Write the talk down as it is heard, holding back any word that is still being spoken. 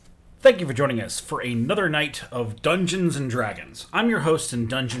Thank you for joining us for another night of Dungeons and Dragons. I'm your host and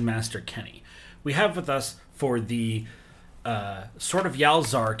Dungeon Master Kenny. We have with us for the Sword of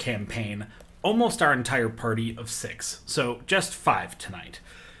Yalzar campaign almost our entire party of 6, so just 5 tonight.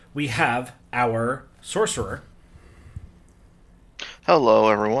 We have our sorcerer. Hello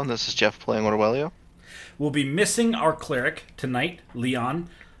everyone, this is Jeff playing Orwellio. We'll be missing our cleric tonight, Leon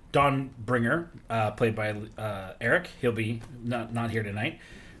Dawnbringer, played by Eric. He'll be not here tonight.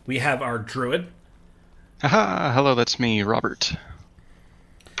 We have our druid. Aha! Hello, that's me, Robert.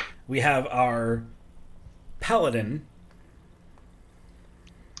 We have our paladin.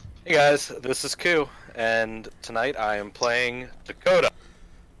 Hey guys, this is Ku, and tonight I am playing Dakota.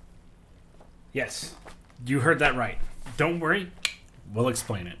 Yes, you heard that right. Don't worry, we'll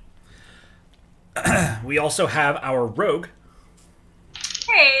explain it. We also have our rogue.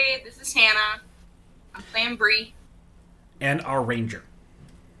 Hey, this is Hannah. I'm playing Bree. And our ranger.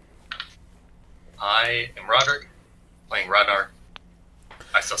 I am Roderick, playing Radar.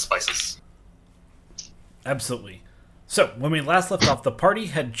 I sell spices. Absolutely. So, when we last left off, the party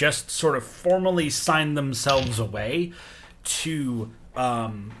had just sort of formally signed themselves away to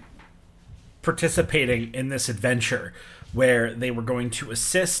participating in this adventure, where they were going to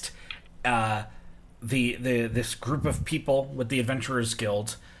assist this group of people with the Adventurers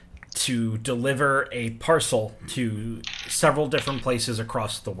Guild to deliver a parcel to several different places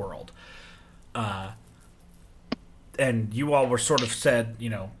across the world. And you all were sort of said,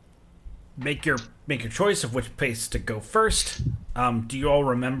 make your choice of which place to go first. Do you all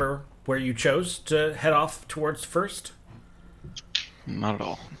remember where you chose to head off towards first? Not at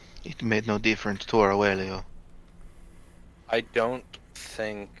all. It made no difference to Orwellio. I don't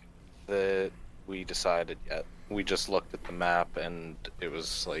think that we decided yet. We just looked at the map and it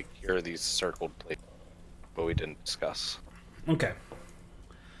was like, here are these circled places, but we didn't discuss. Okay.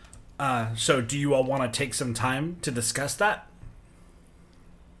 So do you all want to take some time to discuss that?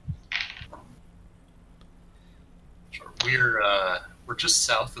 Sure. We're just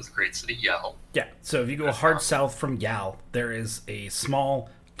south of the great city Yal. Yeah, so if you go hard south from Yal, there is a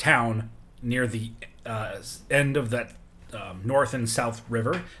small town near the end of that north and south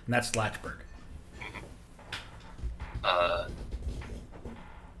river, and that's Latchburg.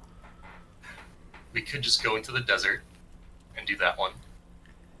 We could just go into the desert and do that one.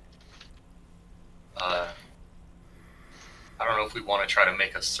 I don't know if we want to try to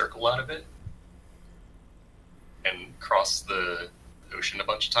make a circle out of it and cross the ocean a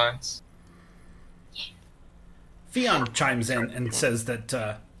bunch of times. Fion chimes in and says that,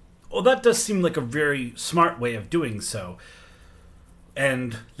 that does seem like a very smart way of doing so.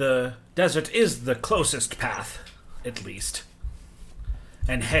 And the desert is the closest path, at least.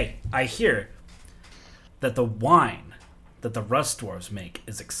 And hey, I hear that the wine that the Rust Dwarves make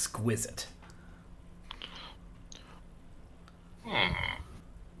is exquisite.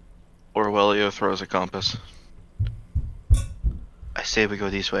 Orwellio throws a compass. I say we go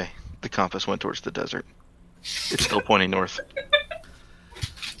this way. The compass went towards the desert. It's still pointing north.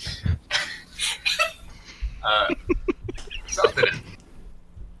 South it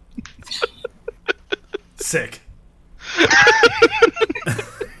is. Sick.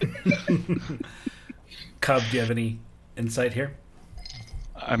 Cub, do you have any insight here?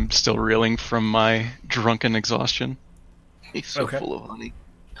 I'm still reeling from my drunken exhaustion. He's so Okay. full of honey.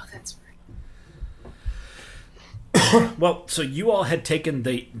 Oh, that's right. Well, so you all had taken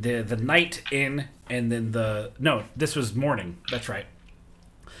the night in, and then this was morning. That's right.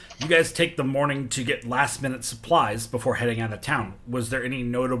 You guys take the morning to get last minute supplies before heading out of town. Was there any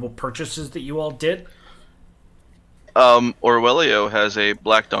notable purchases that you all did? Orwellio has a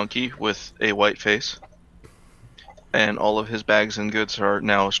black donkey with a white face. And all of his bags and goods are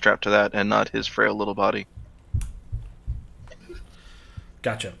now strapped to that and not his frail little body.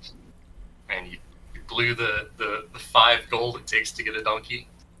 Gotcha. And you blew the 5 gold it takes to get a donkey.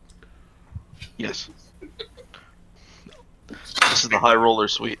 Yes. This is the high roller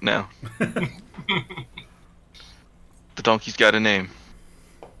suite now. The donkey's got a name.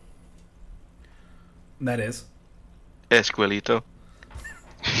 That is. Esquelito.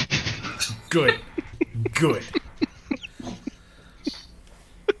 Good. Good.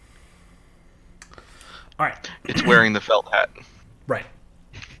 All right. It's wearing the felt hat. Right.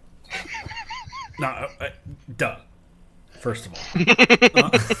 No, duh. First of all.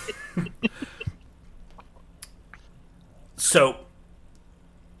 So,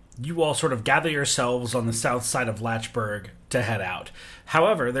 you all sort of gather yourselves on the south side of Latchburg to head out.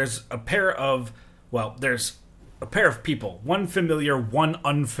 However, there's a pair of people, one familiar, one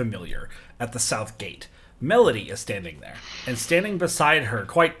unfamiliar, at the south gate. Melody is standing there, and standing beside her,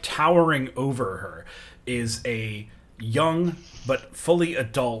 quite towering over her, is a young but fully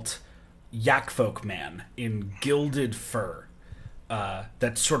adult Yakfolk man in gilded fur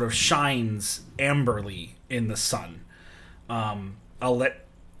that sort of shines amberly in the sun. I'll let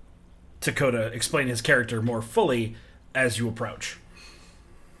Dakota explain his character more fully as you approach.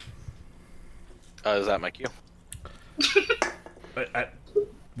 Is that my cue?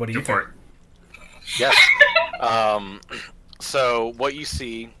 What do you Go for think? it. Yes. So what you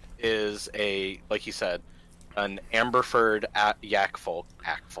see is like you said, an amber-furred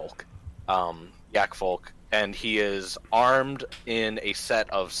Yakfolk, and he is armed in a set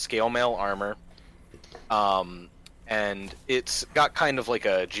of scale mail armor, and it's got kind of like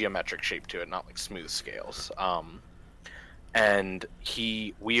a geometric shape to it, not like smooth scales. And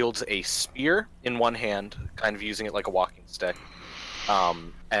he wields a spear in one hand, kind of using it like a walking stick.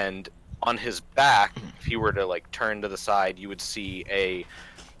 And on his back, if he were to like turn to the side, you would see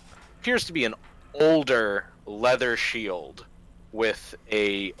appears to be an older leather shield with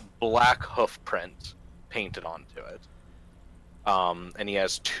a black hoof print painted onto it. And he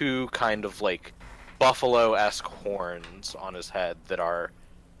has two kind of like buffalo-esque horns on his head that are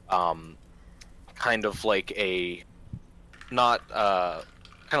kind of like not kind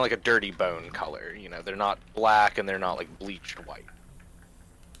of like a dirty bone color. You know, they're not black and they're not like bleached white.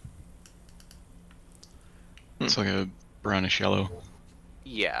 It's like a brownish yellow.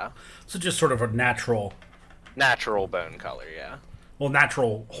 Yeah, So just sort of a natural bone color. Yeah,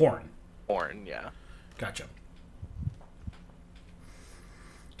 natural horn. horn. Yeah. Gotcha.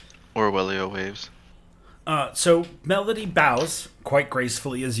 Orwellio waves. So Melody bows quite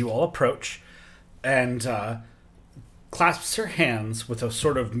gracefully as you all approach, and clasps her hands with a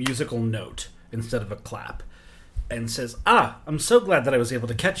sort of musical note instead of a clap, and says, I'm so glad that I was able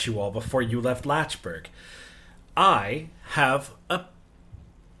to catch you all before you left Latchburg. I have a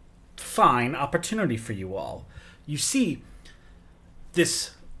fine opportunity for you all. You see,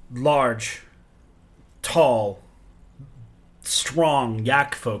 this large, tall, strong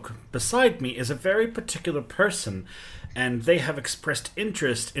Yakfolk beside me is a very particular person, and they have expressed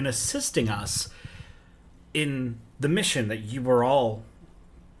interest in assisting us in the mission that you were all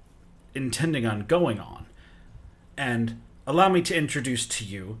intending on going on. And allow me to introduce to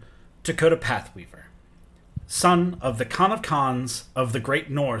you Dakota Pathweaver, son of the Khan of Khans of the Great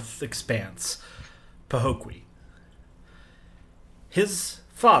North Expanse, Pahokwi. His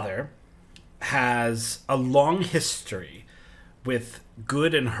father has a long history with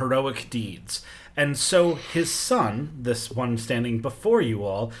good and heroic deeds, and so his son, this one standing before you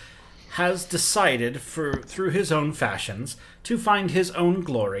all, has decided, through his own fashions, to find his own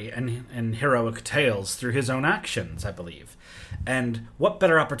glory and heroic tales through his own actions, I believe. And what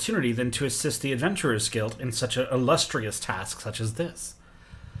better opportunity than to assist the Adventurers Guild in such an illustrious task such as this?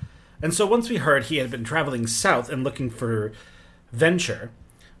 And so once we heard he had been traveling south and looking for venture,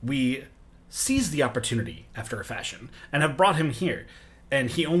 we seized the opportunity after a fashion and have brought him here,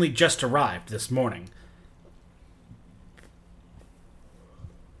 and he only just arrived this morning.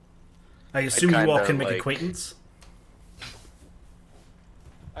 I assume you all can make acquaintance?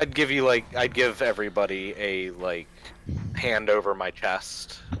 I'd give everybody a hand over my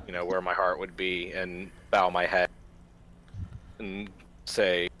chest, you know, where my heart would be, and bow my head and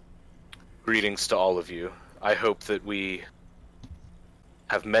say, greetings to all of you. I hope that we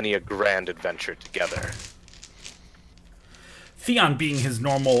have many a grand adventure together. Theon, being his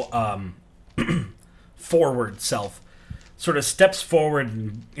normal forward self, sort of steps forward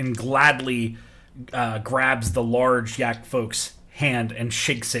and gladly grabs the large Yakfolk's hand and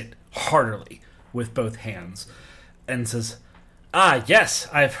shakes it heartily with both hands, and says, yes,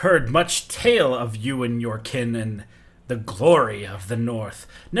 I've heard much tale of you and your kin and the glory of the North.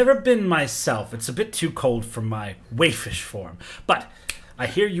 Never been myself. It's a bit too cold for my waifish form. But I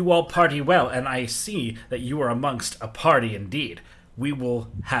hear you all party well, and I see that you are amongst a party indeed. We will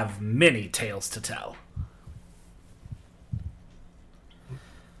have many tales to tell.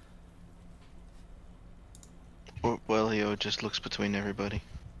 Orwellio just looks between everybody.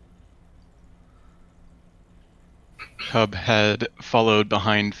 Cub had followed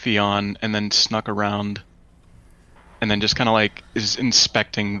behind Theon and then snuck around and then just kind of is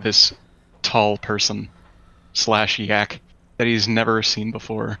inspecting this tall person / yak that he's never seen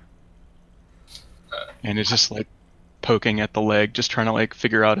before. And is just poking at the leg, just trying to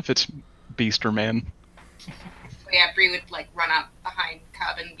figure out if it's beast or man. Yeah, Bree would run up behind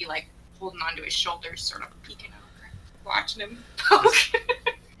Cub and be holding onto his shoulders, sort of peeking over, watching him poke.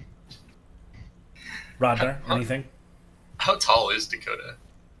 Rodner, anything? How tall is Dakota?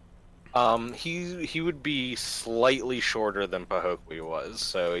 He would be slightly shorter than Pahokwi was,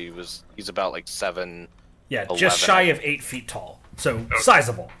 so he's about like 7. Yeah, 11. just shy of 8 feet tall. So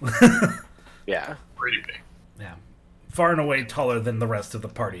sizable. Yeah. Pretty big. Yeah. Far and away taller than the rest of the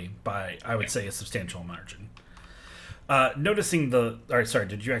party by, I would say, a substantial margin. Noticing the... Alright, sorry,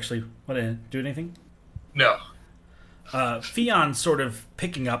 did you actually want to do anything? No. Fionn sort of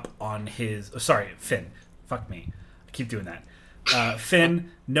picking up on his... Oh, sorry, Finn. Fuck me. I keep doing that.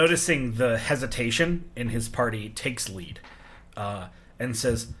 Finn, noticing the hesitation in his party, takes lead. And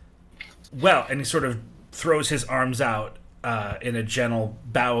says, well, and he sort of throws his arms out in a gentle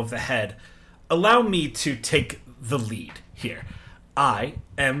bow of the head. Allow me to take the lead here. I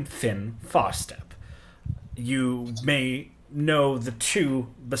am Finn Farstep. You may know the two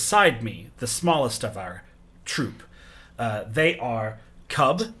beside me, the smallest of our troop. They are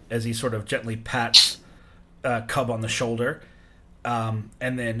Cub, as he sort of gently pats Cub on the shoulder. And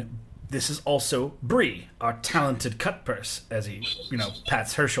then this is also Bree, our talented cutpurse, as he,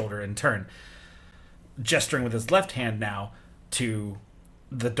 pats her shoulder in turn. Gesturing with his left hand now to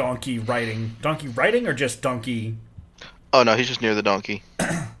the donkey riding or just donkey? Oh no, he's just near the donkey.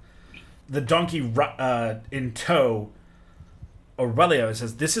 The donkey in tow. Aurelio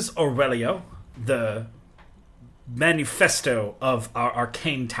says, "This is Aurelio, the manifesto of our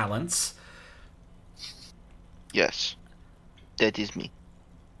arcane talents." Yes, that is me.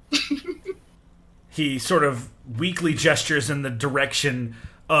 He sort of weakly gestures in the direction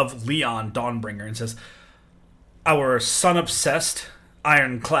of Leon Dawnbringer and says, "Our sun-obsessed,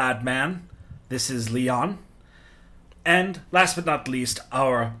 ironclad man, this is Leon. And, last but not least,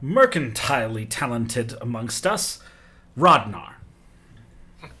 our mercantilely talented amongst us, Rodnar."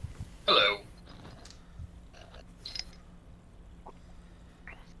 Hello.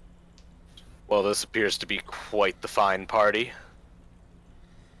 Well, this appears to be quite the fine party.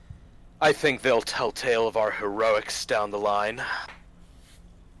 I think they'll tell tale of our heroics down the line.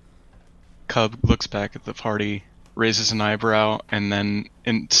 Cub looks back at the party, raises an eyebrow, and then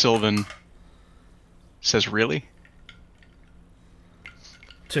in Sylvan says, "Really?"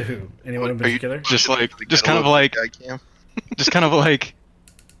 To who? Anyone in Are you- particular? Just Get kind a of look like, at the guy cam. just kind of like,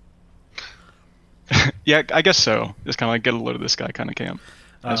 yeah, I guess so. Just kind of like get a load of this guy kind of camp.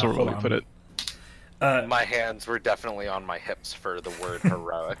 That's what hold we on. put it. My hands were definitely on my hips for the word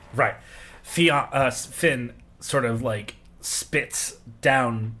heroic. Right. Finn sort of like spits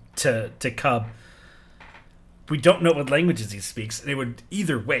down to Cub. We don't know what languages he speaks, and it would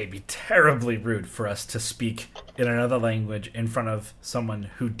either way be terribly rude for us to speak in another language in front of someone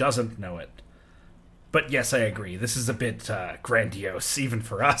who doesn't know it. But yes, I agree. This is a bit grandiose, even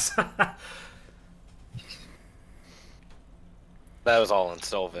for us. That was all in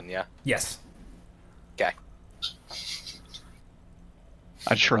Sylvan, yeah? Yes. Okay.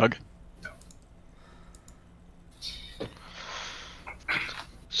 I'd shrug.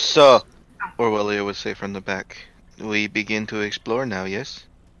 So, Aurelio would say from the back, we begin to explore now, yes?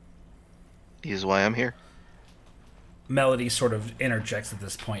 This is why I'm here. Melody sort of interjects at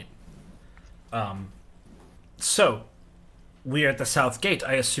this point. So, we are at the South Gate.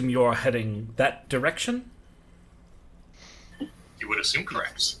 I assume you're heading that direction? You would assume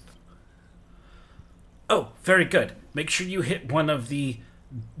correct. Oh, very good. Make sure you hit one of the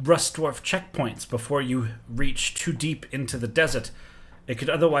Rustdwarf checkpoints before you reach too deep into the desert. It could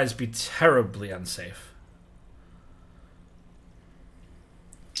otherwise be terribly unsafe.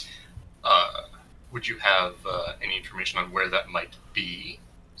 Would you have any information on where that might be,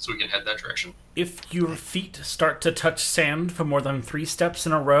 so we can head that direction? If your feet start to touch sand for more than 3 steps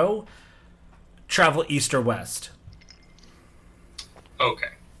in a row, travel east or west. Okay.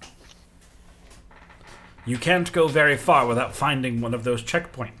 You can't go very far without finding one of those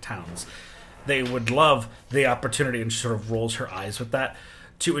checkpoint towns. They would love the opportunity, and she sort of rolls her eyes with that,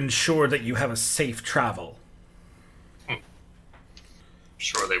 to ensure that you have a safe travel.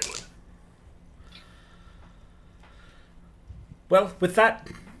 Sure they would. Well, with that,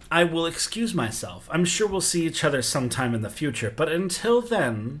 I will excuse myself. I'm sure we'll see each other sometime in the future, but until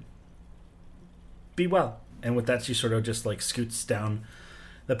then, be well. And with that, she sort of just like scoots down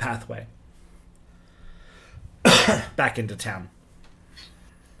the pathway back into town.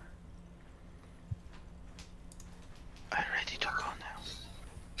 I'm ready to go now.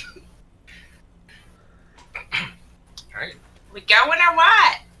 Alright. We going or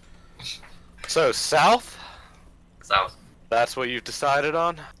what? So, south? South. That's what you've decided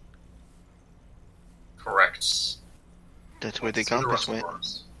on? Correct. That's where the See the compass went.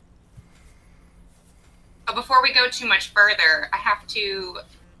 reservoirs. But before we go too much further, I have to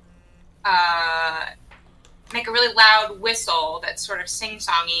make a really loud whistle that's sort of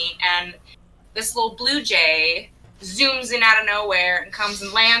sing-songy, and this little blue jay zooms in out of nowhere and comes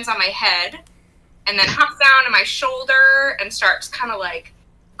and lands on my head, and then hops down to my shoulder and starts kind of like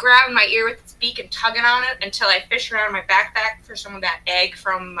grabbing my ear with its beak and tugging on it until I fish around my backpack for some of that egg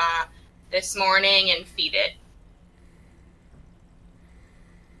from this morning and feed it.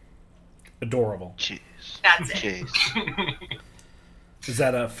 Adorable. Jeez. That's it. Jeez. Is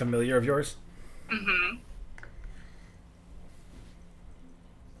that a familiar of yours? Mm-hmm.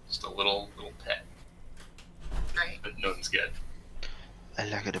 Just a little pet Right. that no one's good. I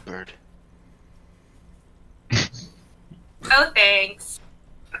like it a bird. Oh, thanks.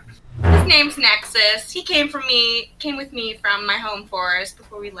 His name's Nexus. He came with me from my home forest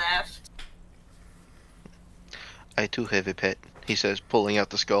before we left. I too have a pet, he says, pulling out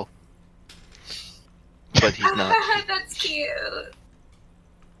the skull. But he's not. That's cute.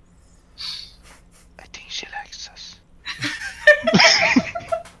 I think she likes us.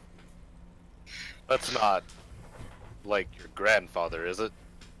 That's not like your grandfather, is it?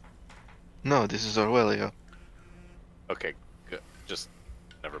 No, this is Orwellio. Okay, good. Just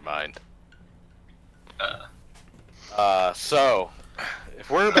never mind. Uh, So if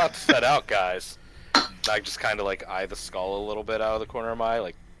we're about to set out, guys, I just kind of like eye the skull a little bit out of the corner of my eye,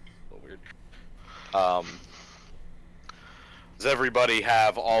 like a little weird. Does everybody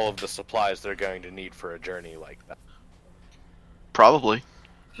have all of the supplies they're going to need for a journey like that? Probably.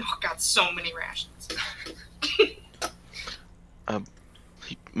 Oh, God, so many rations.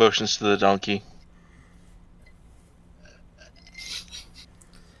 He motions to the donkey.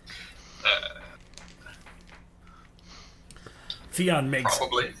 Theon makes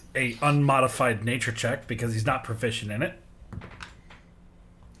probably. a unmodified nature check because he's not proficient in it.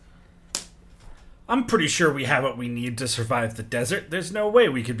 I'm pretty sure we have what we need to survive the desert. There's no way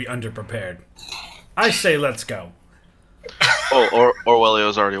we could be underprepared. I say let's go. Oh,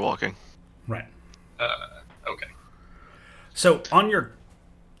 Orwellio's already walking. Right. Okay. So, on your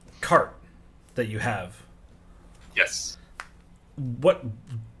cart that you have, Yes. what...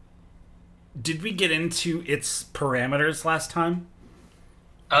 Did we get into its parameters last time?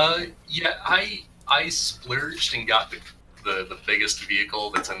 Yeah, I splurged and got the biggest vehicle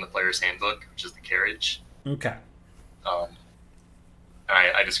that's in the player's handbook, which is the carriage. Okay.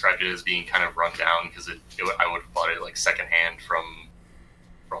 I described it as being kind of run down because I would have bought it like secondhand from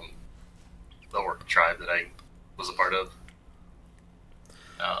the orc tribe that I was a part of.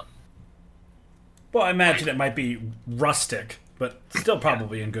 Well, I imagine it might be rustic, but still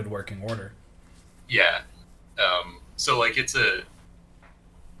probably in good working order. Yeah. So like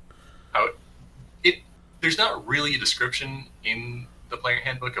there's not really a description in the player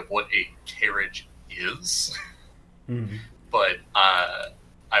handbook of what a carriage is, Mm-hmm. but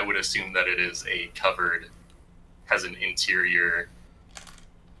I would assume that it is has an interior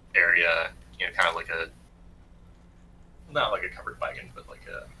area, kind of like not like a covered wagon, but like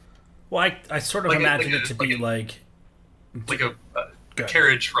a Well, I sort of imagine it to be like a Good.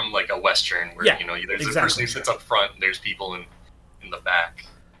 carriage from like a western where Yeah, there's exactly. a person who sits up front and there's people in the back.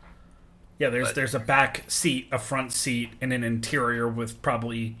 Yeah, there's a back seat, a front seat, and an interior with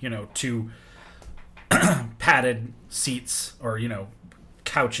probably, two padded seats or,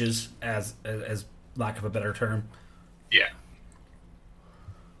 couches as lack of a better term. Yeah.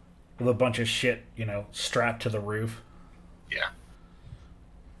 With a bunch of shit, strapped to the roof. Yeah.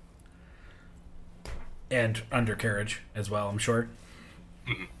 And undercarriage as well, I'm sure.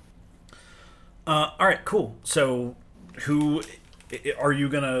 Mhm. Alright, cool. So who are you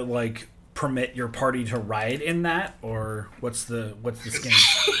gonna like permit your party to ride in that, or what's the scheme?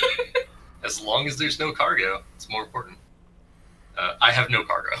 As long as there's no cargo, it's more important. I have no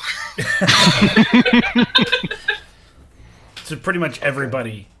cargo. So pretty much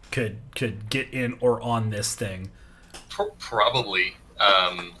everybody could get in or on this thing. Probably.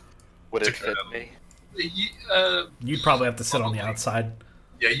 Would it fit me? You'd probably have to sit on the outside.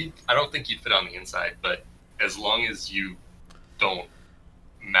 Yeah, I don't think you'd fit on the inside, but as long as you don't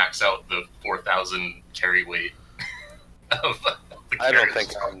max out the 4,000 carry weight of the I don't carriage.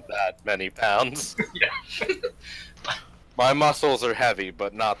 think I'm that many pounds. Yeah. My muscles are heavy,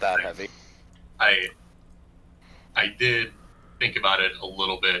 but not that heavy. I did think about it a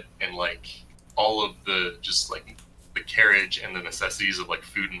little bit, and like all of the carriage and the necessities of like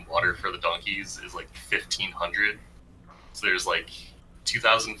food and water for the donkeys is like 1,500. So there's like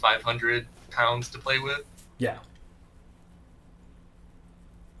 2,500 pounds to play with. Yeah.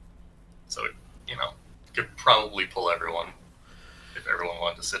 So could probably pull everyone if everyone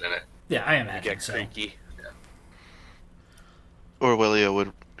wanted to sit in it. Yeah, I You imagine get so. creaky. Orwellio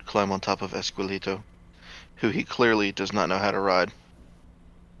would climb on top of Esquilito. who he clearly does not know how to ride.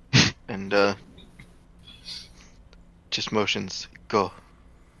 And just motions, go.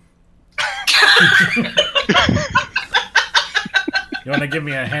 You want to give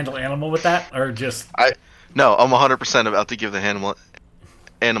me a handle animal with that, or just? No, I'm 100% about to give the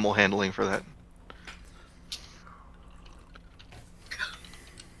animal handling for that.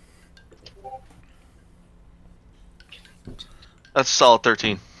 That's a solid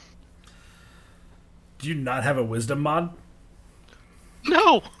 13. Do you not have a wisdom mod?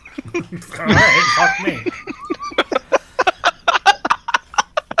 No. Alright, fuck me.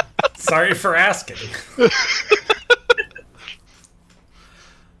 Sorry for asking.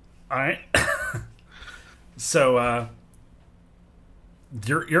 Alright. So,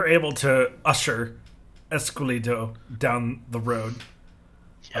 you're able to usher Esqueleto down the road.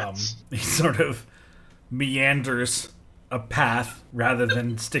 Yes. He sort of meanders a path rather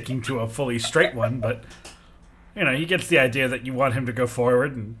than sticking to a fully straight one, but he gets the idea that you want him to go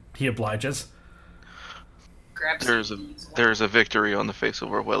forward, and he obliges. There's a victory on the face of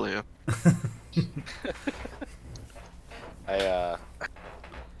Orwellia. I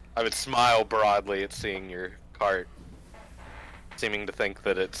would smile broadly at seeing your cart, seeming to think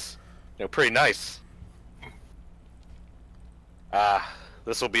that it's, pretty nice.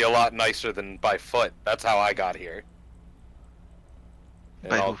 This will be a lot nicer than by foot. That's how I got here.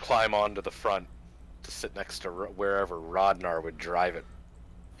 And I'll climb onto the front to sit next to wherever Rodnar would drive it.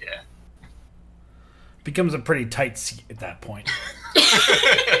 Yeah. Becomes a pretty tight seat at that point.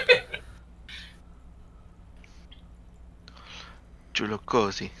 You look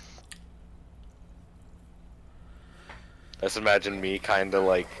cozy. Just imagine me kind of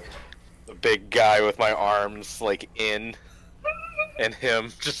like the big guy with my arms like in, and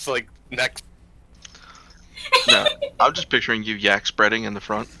him just like next. No, I'm just picturing you yak spreading in the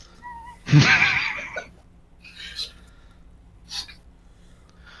front.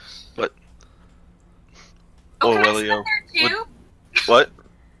 But Orwellia. What?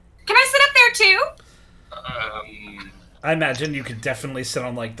 Can I sit up there too? I imagine you could definitely sit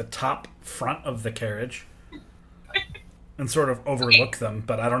on like the top front of the carriage and sort of overlook them,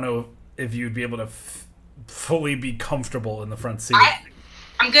 but I don't know if you'd be able to fully be comfortable in the front seat.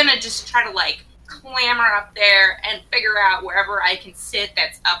 I'm gonna just try to like clamber up there and figure out wherever I can sit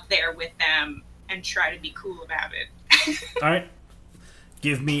that's up there with them and try to be cool about it. Alright.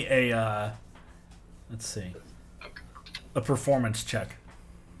 Give me a, let's see, a performance check.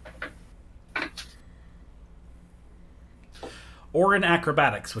 Or in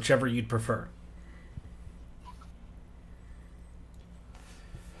acrobatics, whichever you'd prefer.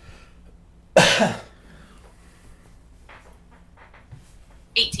 $18.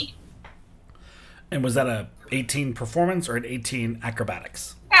 And was that a 18 performance or an 18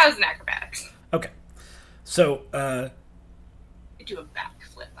 acrobatics? That was an acrobatics. Okay. So, I do a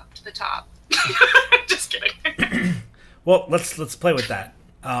backflip up to the top. Just kidding. Well, let's play with that.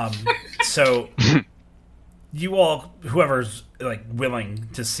 So, you all, whoever's like willing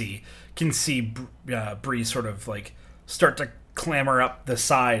to see, can see Bree sort of like start to clamber up the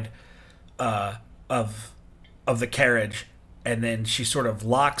side of the carriage, and then she sort of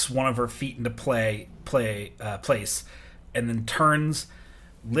locks one of her feet into place, and then turns,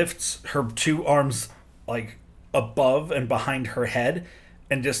 lifts her two arms like above and behind her head,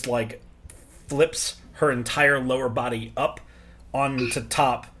 and just like flips her entire lower body up onto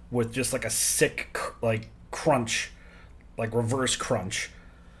top with just like a sick like crunch, like reverse crunch,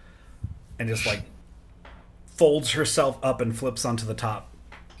 and just like folds herself up and flips onto the top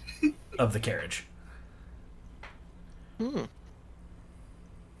of the carriage.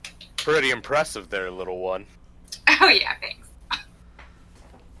 Pretty impressive there, little one. Oh yeah, thanks.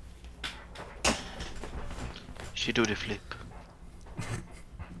 She do the flip.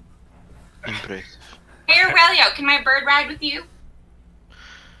 Impressive. Hey Aurelio, can my bird ride with you?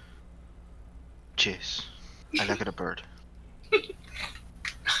 Yes. I like a bird.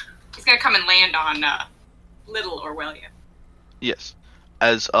 He's gonna come and land on little Aurelio. Yes.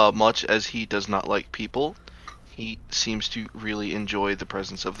 As much as he does not like people, he seems to really enjoy the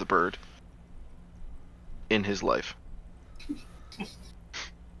presence of the bird in his life.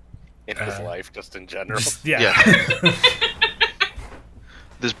 In his life, just in general. Yeah.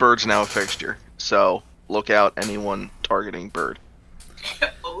 This bird's now a fixture, so look out, anyone targeting bird.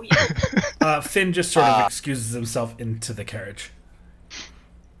 Oh yeah. Finn just sort of excuses himself into the carriage.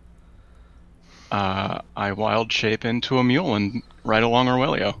 I wild shape into a mule and ride along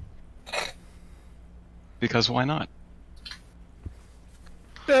Orwelio. Because why not?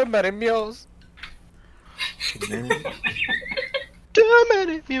 Too many mules. Too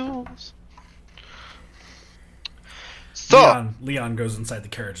many mules. So, Leon goes inside the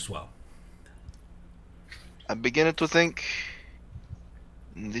carriage as well. I'm beginning to think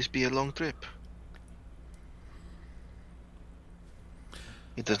this be a long trip.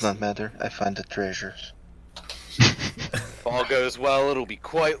 It does not matter. I find the treasures. If all goes well, it'll be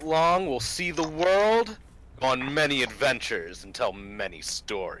quite long. We'll see the world, go on many adventures, and tell many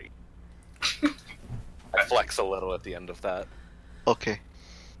stories. I flex a little at the end of that. Okay.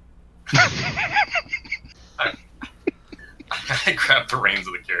 I grab the reins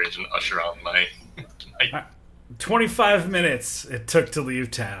of the carriage and usher on my 25 minutes it took to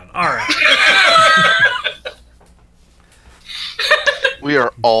leave town. All right. We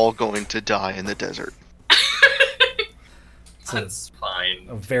are all going to die in the desert. It's That's fine.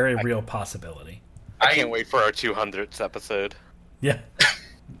 a very real possibility. I can't wait for our 200th episode. Yeah.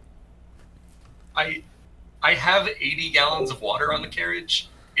 I have 80 gallons of water on the carriage.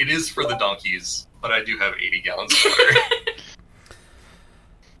 It is for the donkeys, but I do have 80 gallons of water.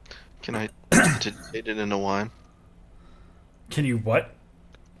 Can I prestidigitate it into wine? Can you what?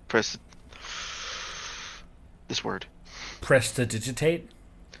 This word. Prestidigitate?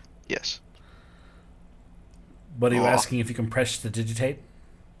 Yes. What are you Aw. asking if you can prestidigitate?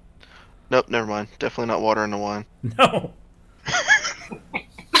 Nope, never mind. Definitely not water in the wine. No.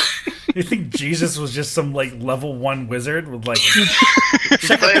 You think Jesus was just some like level 1 wizard with like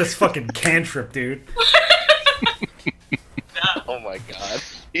check out this fucking cantrip, dude. Oh my god.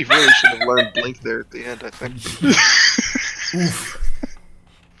 He really should have learned Blink there at the end, I think. Oof.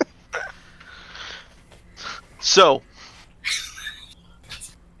 So,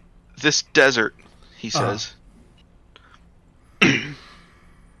 this desert, he says.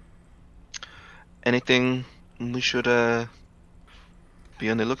 Anything we should be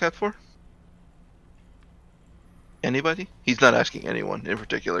on the lookout for? Anybody? He's not asking anyone in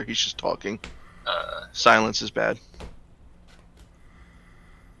particular. He's just talking. Silence is bad.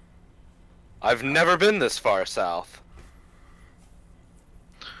 I've never been this far south.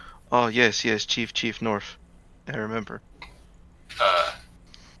 Oh, yes, Chief North. I remember.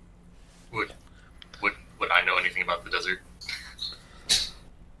 Would I know anything about the desert?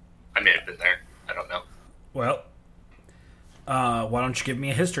 I may have been there. I don't know. Well, why don't you give me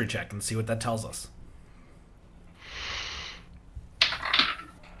a history check and see what that tells us?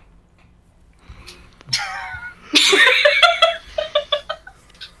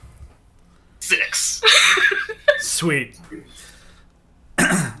 Six. Sweet.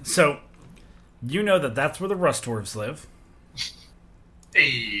 So, you know that that's where the Rust Dwarves live.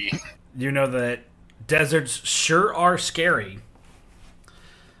 Hey. You know that deserts sure are scary.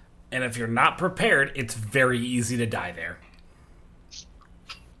 And if you're not prepared, it's very easy to die there.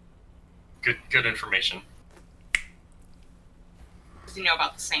 Good information. Does he know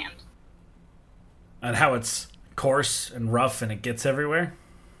about the sand? And how it's coarse and rough and it gets everywhere.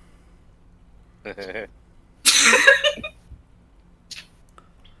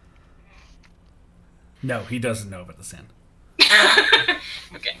 No, he doesn't know about the sand.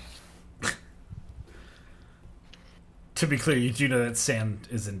 Okay. To be clear, you do know that sand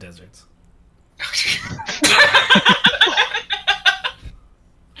is in deserts.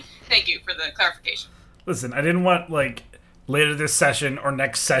 Thank you for the clarification. Listen, I didn't want, like, later this session or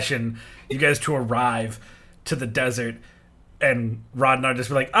next session, you guys to arrive to the desert and Rod and I just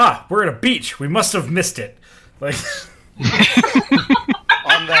be like, we're at a beach. We must have missed it. Like,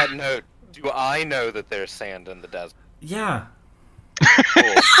 On that note, do I know that there's sand in the desert? yeah.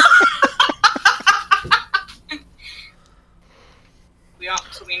 Cool. We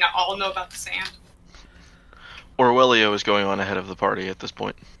all know about the sand. Orwellio is going on ahead of the party at this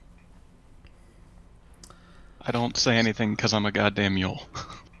point. I don't say anything because I'm a goddamn mule.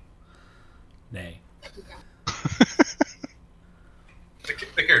 Nay.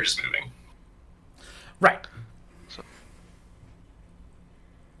 The carriage is moving. Right.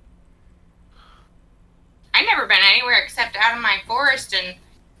 I've never been anywhere except out of my forest and,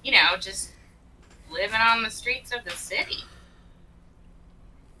 just living on the streets of the city.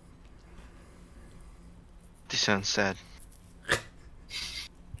 This sounds sad.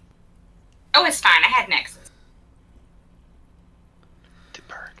 Oh, it's fine. I had Nexus. The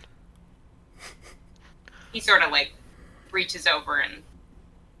bird. He sort of, reaches over and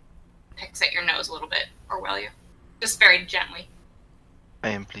pecks at your nose a little bit, or will you? Just very gently. I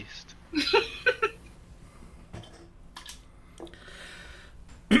am pleased.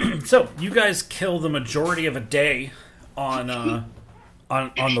 So, you guys kill the majority of a day on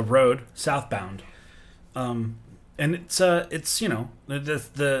the road, southbound. And it's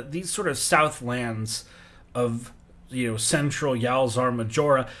these sort of southlands of, central Yalzar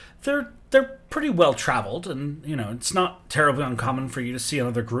Majora, they're they're pretty well traveled, and it's not terribly uncommon for you to see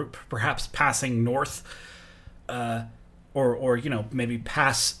another group, perhaps passing north, or maybe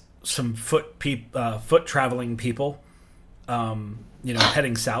pass some foot traveling people,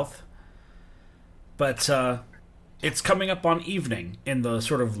 heading south. But it's coming up on evening in the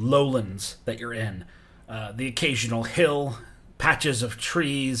sort of lowlands that you're in. The occasional hill, patches of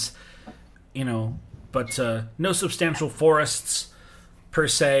trees, but no substantial forests per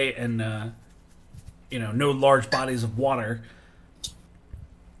se, and no large bodies of water.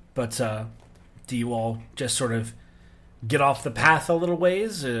 But do you all just sort of get off the path a little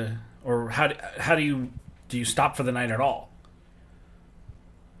ways, or how do you stop for the night at all?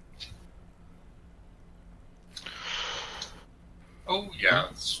 Oh yeah,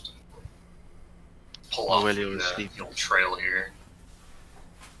 let's pull off the old trail here.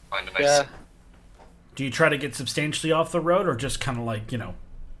 Find a nice. Do you try to get substantially off the road, or just kind of like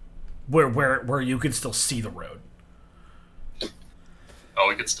where you can still see the road? Oh,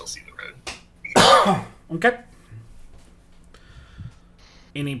 we could still see the road. Okay.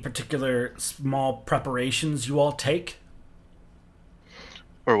 Any particular small preparations you all take?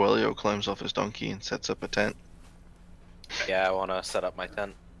 Orwellio climbs off his donkey and sets up a tent. Yeah, I want to set up my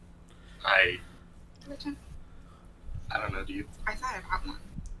tent. I don't know, do you? I thought I bought one.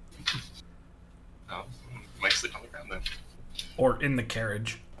 Oh, might sleep on the ground then. Or in the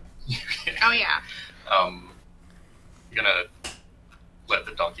carriage? Oh yeah. You're gonna let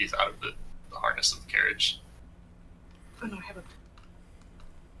the donkeys out of the harness of the carriage. Oh no, I have a.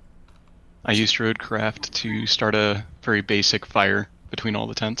 I used Roadcraft to start a very basic fire between all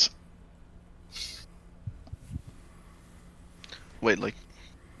the tents. Wait, like...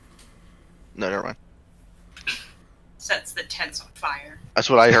 No, never mind. Sets the tents on fire. That's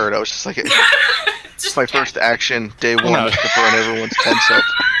what I heard. I was just like... Just my first action, day one, is to burn everyone's tents up.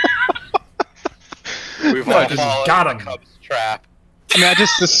 We've all just fallen got in him. the Cubs trap. I mean, I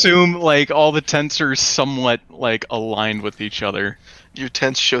just assume, like, all the tents are somewhat, like, aligned with each other. Your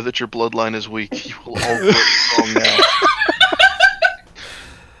tents show that your bloodline is weak. You will all grow strong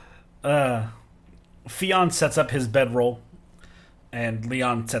now. Theon sets up his bedroll, and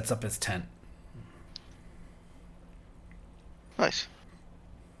Leon sets up his tent. Nice.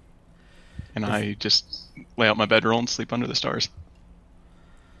 And I just lay out my bedroll and sleep under the stars.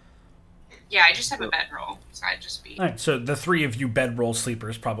 Yeah, I just have a bedroll, so I'd just be. All right, so the three of you bedroll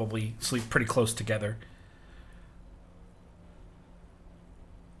sleepers probably sleep pretty close together.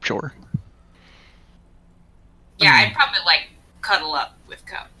 Sure. Yeah, I'd probably like cuddle up with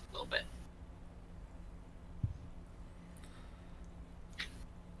Cup a little bit.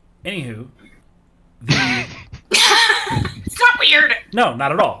 Anywho, It's not weird. no,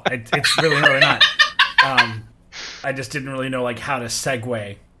 not at all. It's really not. I just didn't really know like how to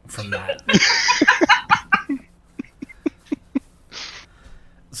segue from that.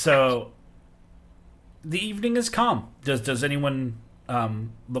 So, the evening is calm. Does anyone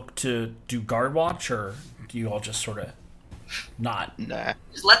look to do guard watch, or do you all just sort of not? Nah.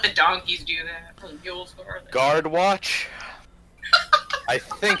 Just let the donkeys do that. Or the mules or the... Guard watch? I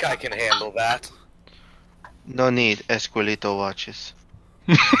think I can handle that. No need. Esquelito watches.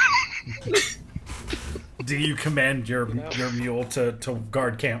 Do you command your mule to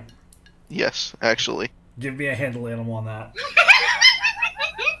guard camp? Yes, actually. Give me a handle animal on that.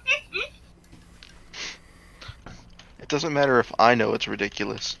 It doesn't matter if I know it's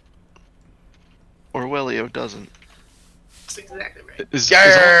ridiculous. Orwellio doesn't. That's exactly right. Is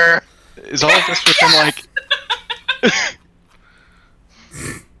all of this within, like...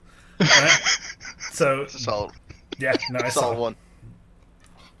 Alright. So, It's a solid, yeah, no, I saw solid one.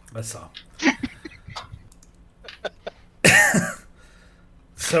 I saw.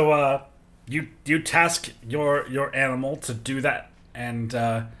 So, you task your animal to do that, and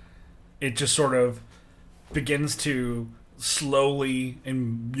it just sort of begins to slowly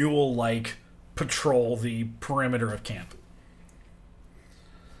and mule-like patrol the perimeter of camp.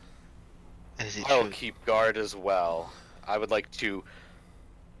 As it I'll should. keep guard as well. I would like to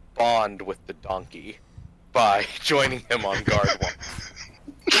bond with the donkey by joining him on guard one.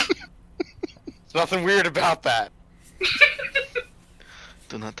 There's nothing weird about that.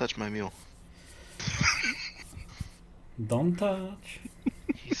 Do not touch my mule. Don't touch.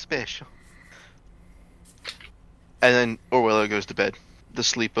 He's special. And then Orwellio goes to bed. The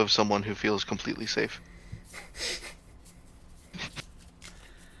sleep of someone who feels completely safe.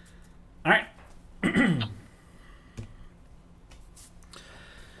 All right.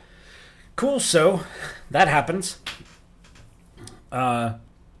 Cool. So that happens. So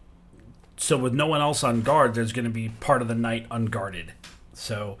with no one else on guard, there's going to be part of the night unguarded.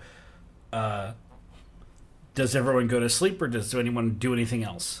 So does everyone go to sleep, or does anyone do anything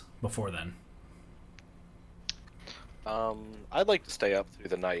else before then? I'd like to stay up through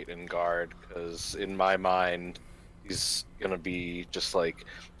the night and guard, because in my mind, he's gonna be just like,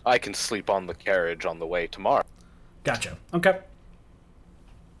 I can sleep on the carriage on the way tomorrow. Gotcha. Okay.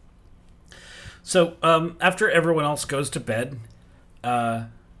 So, after everyone else goes to bed,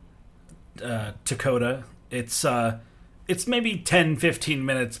 Dakota, it's maybe 10, 15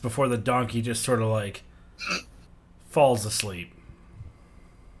 minutes before the donkey just sort of like falls asleep.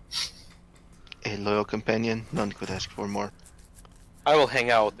 A loyal companion, none could ask for more. I will hang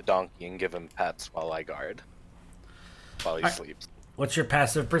out with the donkey and give him pets while I guard. While he Alright. sleeps. What's your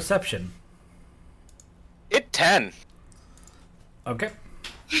passive perception? 10! Okay.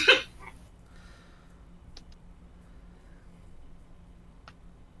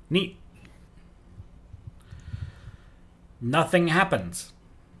 Neat. Nothing happens.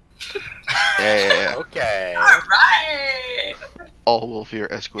 Yeah. Okay. Alright! All will fear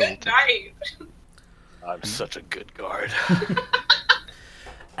Good escorted. night! I'm such a good guard.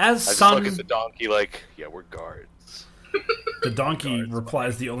 As I just sun, look at the donkey like, yeah, we're guards. the donkey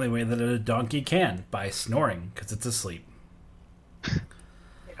replies the only way that a donkey can, by snoring, because it's asleep.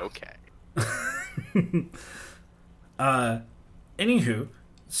 Okay. Anywho,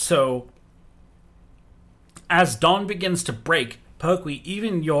 so as dawn begins to break, Pokey,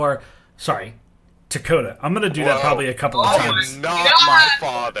 even your... Sorry, Dakota. I'm going to do that Whoa. probably a couple of Oh, times. not my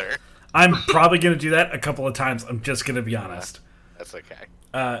father. I'm probably going to do that a couple of times. I'm just going to be honest. That's okay.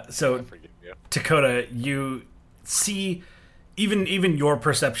 So, I forgive you. Dakota, you see... Even your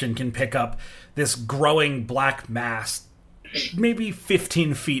perception can pick up this growing black mass maybe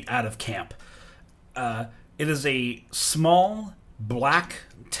 15 feet out of camp. It is a small black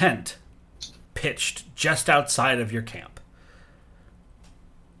tent pitched just outside of your camp.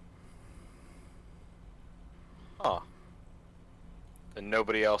 Huh. And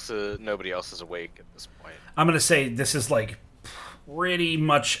nobody else is awake at this point. I'm gonna say this is like pretty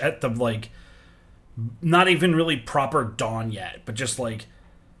much at the like not even really proper dawn yet, but just like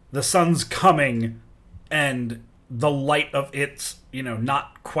the sun's coming and the light of its,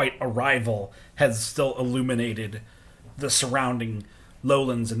 not quite arrival has still illuminated the surrounding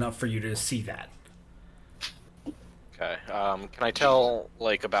lowlands enough for you to see that. Okay. Can I tell,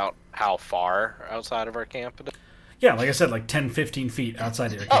 about how far outside of our camp it is? Yeah, like I said, like 10, 15 feet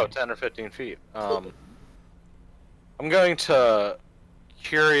outside of your Oh, camp. 10 or 15 feet. I'm going to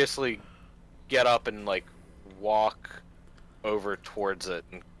curiously get up and, walk over towards it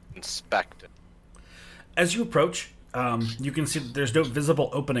and inspect it. As you approach, you can see that there's no visible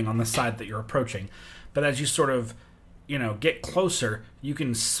opening on the side that you're approaching. But as you sort of, get closer, you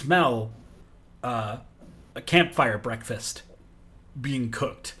can smell a campfire breakfast being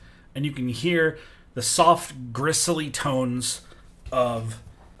cooked. And you can hear the soft, gristly tones of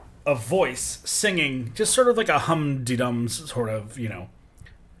a voice singing just sort of like a hum-de-dum sort of,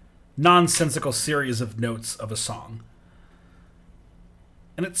 nonsensical series of notes of a song.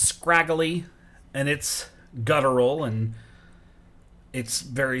 And it's scraggly, and it's guttural, and it's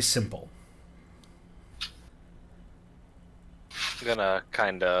very simple. I'm gonna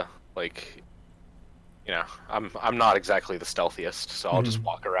kinda, I'm not exactly the stealthiest, so I'll just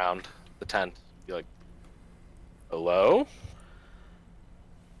walk around the tent, be like, hello?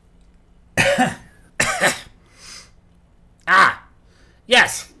 Ah!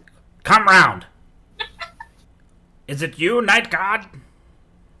 Yes! Come round! Is it you, Night God?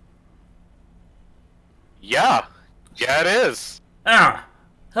 Yeah! Yeah, it is! Ah!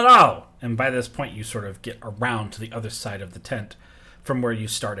 Hello! And by this point, you sort of get around to the other side of the tent from where you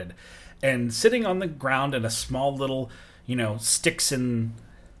started. And sitting on the ground in a small little, sticks and,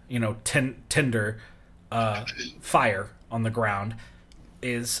 tinder fire on the ground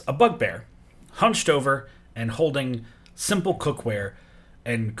is a bugbear, hunched over and holding simple cookware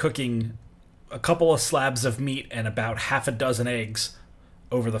and cooking a couple of slabs of meat and about half a dozen eggs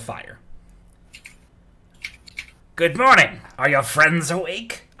over the fire. Good morning. Are your friends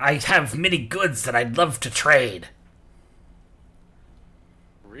awake? I have many goods that I'd love to trade.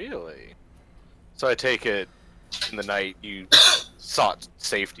 Really? So I take it in the night you sought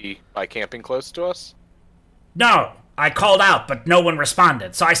safety by camping close to us? No, I called out, but no one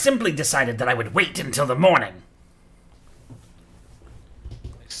responded, so I simply decided that I would wait until the morning.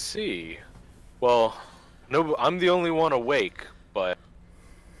 I see. Well, no, I'm the only one awake, but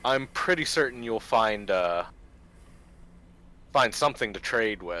I'm pretty certain you'll find something to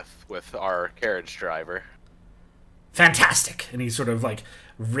trade with our carriage driver. Fantastic. And he sort of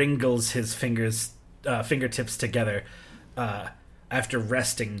wrinkles his fingertips together after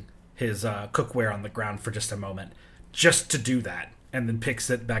resting his cookware on the ground for just a moment, just to do that, and then picks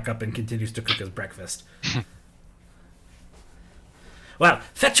it back up and continues to cook his breakfast. Well,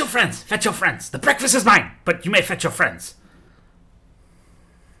 fetch your friends, fetch your friends. The breakfast is mine, but you may fetch your friends.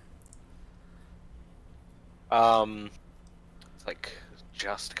 It's like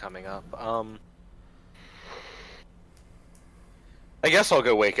just coming up. I guess I'll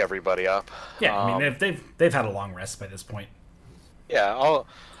go wake everybody up. Yeah, I mean they've had a long rest by this point. Yeah, I'll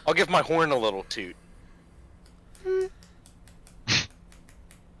give my horn a little toot.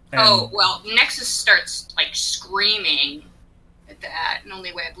 Oh, well, Nexus starts, like, screaming at that, and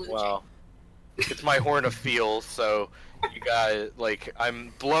only way a blue Well, it's my horn of feel, so you guys, like,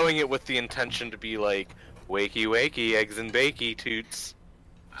 I'm blowing it with the intention to be like, wakey wakey, eggs and bakey toots.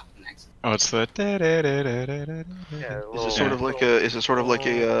 well, Nexus. Oh, it's the. Yeah, Is it sort of like a? Is it sort of like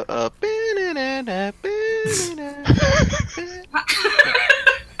a?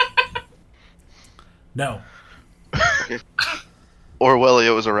 No. Okay.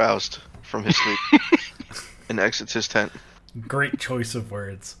 Orwellio is aroused from his sleep and exits his tent. Great choice of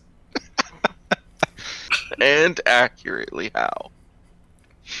words. And accurately how?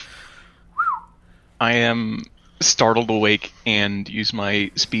 I am startled awake and use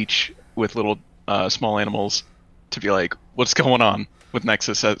my speech with little small animals to be like, what's going on with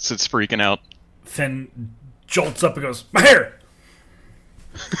Nexus as it's freaking out? Finn jolts up and goes, "My hair!"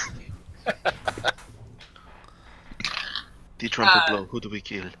 The trumpet blow. Who do we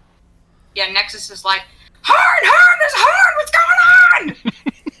kill? Yeah, Nexus is like, Horn, there's a horn, what's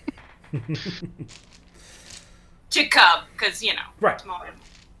going on? To Cub, because, you know, Right. small animal.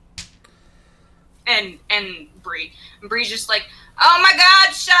 And Bree. And Bree's just like, oh my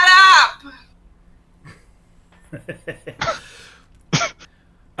god, shut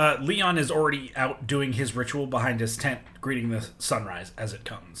up! Leon is already out doing his ritual behind his tent, greeting the sunrise as it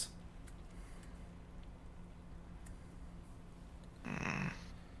comes.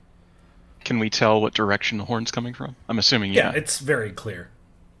 Can we tell what direction the horn's coming from? I'm assuming, Yeah, yeah. it's very clear.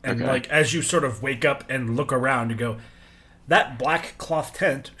 And, Okay. like, as you sort of wake up and look around, you go, that black cloth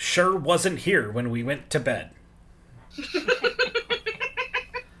tent sure wasn't here when we went to bed.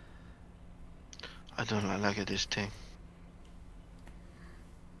 I don't like this thing.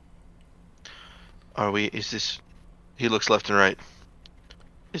 Are we? Is this? He looks left and right.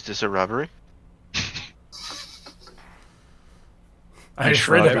 Is this a robbery? I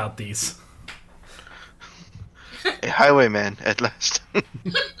try. read about these. A highwayman at last.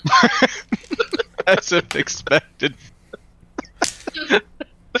 As expected.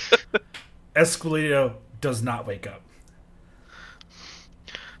 Esquilito does not wake up.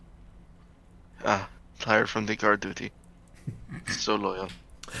 Tired from the guard duty. So loyal.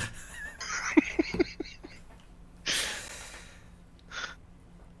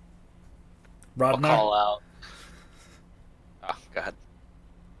 I'll Rodna, call out. Oh, God.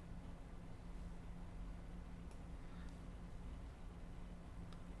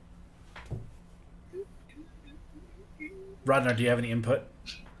 Rodna, do you have any input?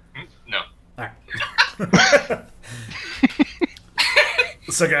 No. Alright.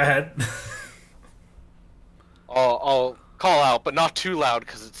 So go ahead. I'll call out, but not too loud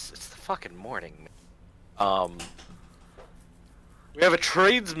because it's the fucking morning. We have a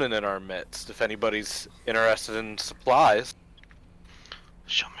tradesman in our midst. If anybody's interested in supplies,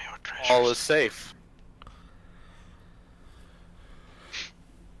 Show me your treasures. all is safe.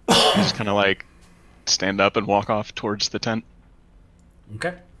 Just kind of like stand up and walk off towards the tent.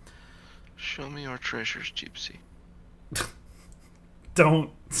 Okay. Show me your treasures, gypsy.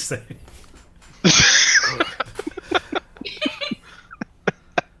 Don't say.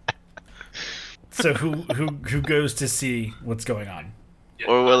 So who goes to see what's going on? Yeah,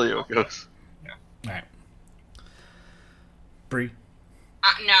 Orwellio goes. All right. Bree.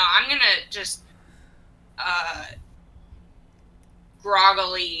 No, I'm gonna just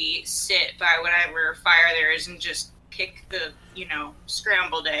groggily sit by whatever fire there is and just pick the,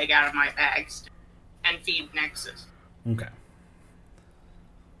 scrambled egg out of my bags and feed Nexus. Okay.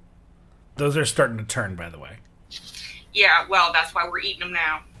 Those are starting to turn, by the way. Yeah, well, that's why we're eating them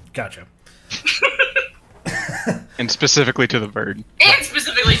now. Gotcha. And specifically to the bird. And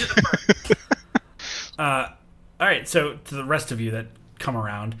specifically to the bird. All right, so to the rest of you that come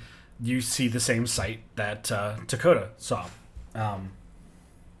around, you see the same sight that Dakota saw.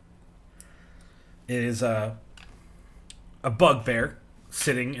 It is a bugbear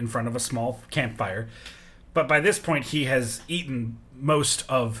sitting in front of a small campfire, but by this point he has eaten most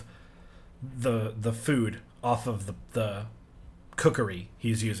of the food off of the cookery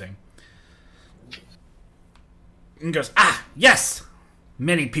he's using. And goes, yes!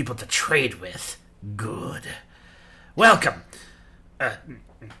 many people to trade with. Good. Welcome. And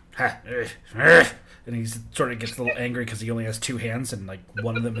he sort of gets a little angry because he only has two hands, and like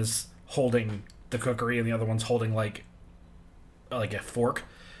one of them is holding the cookery and the other one's holding like a fork.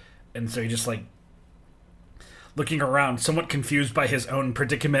 And so he just like looking around, somewhat confused by his own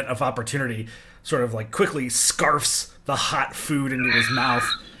predicament of opportunity, sort of like quickly scarfs the hot food into his mouth,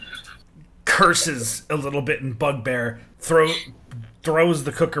 curses a little bit in bugbear, throws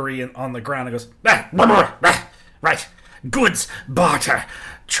the cookery on the ground and goes, right, goods, barter,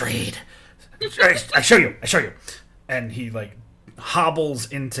 trade. I show you. And he like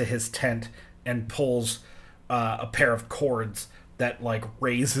hobbles into his tent and pulls a pair of cords that like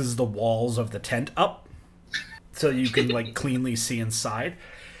raises the walls of the tent up so you can like cleanly see inside.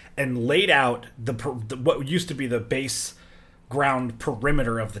 And laid out the what used to be the base ground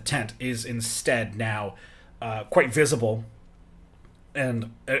perimeter of the tent is instead now quite visible,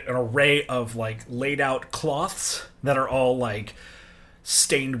 and an array of like laid out cloths that are all like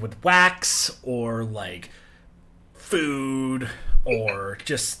stained with wax or like food or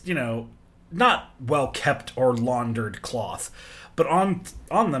just, you know, not well kept or laundered cloth, but on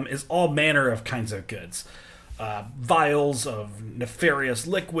them is all manner of kinds of goods. Vials of nefarious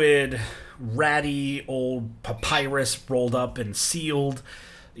liquid, ratty old papyrus rolled up and sealed,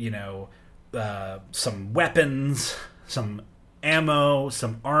 you know, some weapons, some ammo,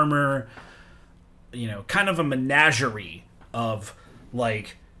 some armor, you know, kind of a menagerie of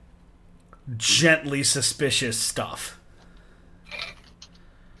like gently suspicious stuff.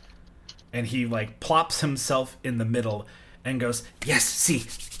 And he like plops himself in the middle and goes, "Yes, see,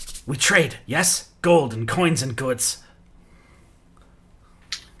 we trade, yes? Gold and coins and goods."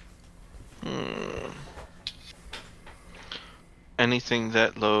 Anything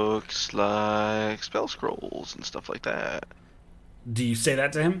that looks like spell scrolls and stuff like that. Do you say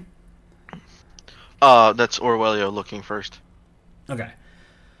that to him? That's Orwellio looking first. Okay.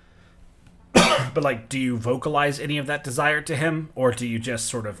 But, like, do you vocalize any of that desire to him, or do you just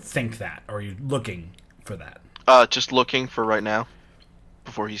sort of think that? Or are you looking for that? Just looking for right now,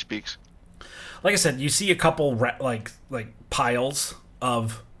 before he speaks. Like I said, you see a couple, like piles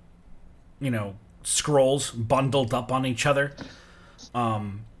of, you know, scrolls bundled up on each other.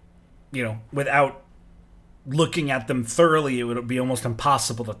 You know, without looking at them thoroughly, it would be almost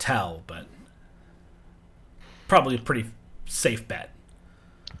impossible to tell, but probably a pretty safe bet.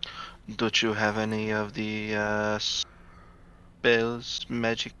 Don't you have any of the spells,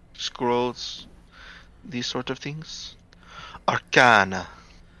 magic scrolls, these sort of things? Arcana.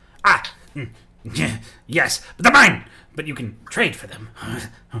 Yes, but they're mine! But you can trade for them.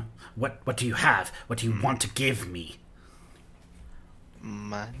 What do you have? What do you want to give me?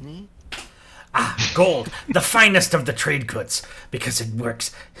 Money? Gold. The finest of the trade goods. Because it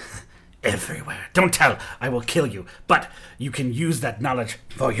works everywhere. Don't tell. I will kill you. But you can use that knowledge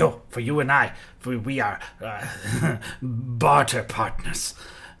for you and I. For we are barter partners.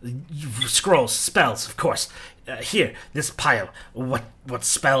 Scrolls, spells, of course. Here, this pile. What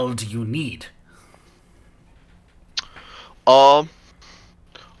spell do you need?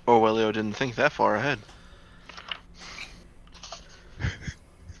 Orwellio didn't think that far ahead.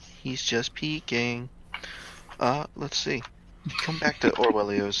 He's just peeking. Let's see. Come back to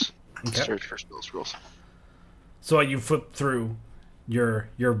Orwellio's search for spell scrolls. So you flip through your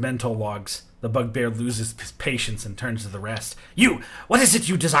mental logs. The bugbear loses his patience and turns to the rest. You! What is it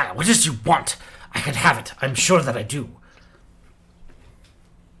you desire? What is it you want? I can have it. I'm sure that I do.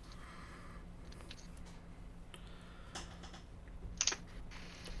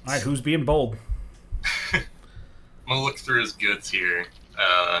 Alright, who's being bold? I'm gonna look through his goods here.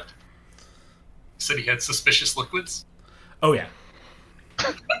 Said he had suspicious liquids. Oh yeah.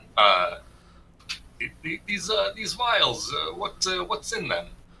 These vials. What's in them?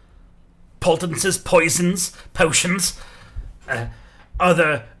 Potencies, poisons, potions,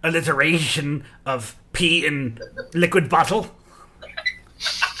 other alliteration of pee in liquid bottle.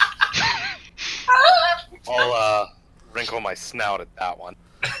 I'll wrinkle my snout at that one.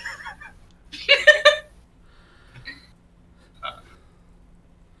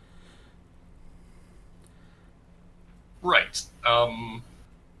 Right.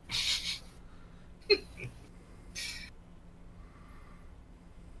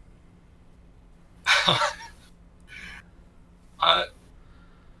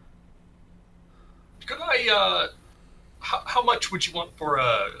 Could I, how much would you want for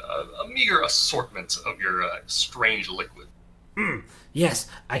a meager assortment of your strange liquid? Yes,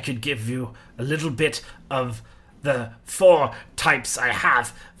 I could give you a little bit of the 4 types I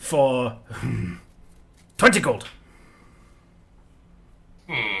have for 20 gold.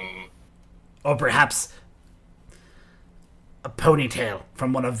 Or perhaps a ponytail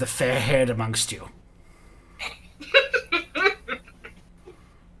from one of the fair-haired amongst you.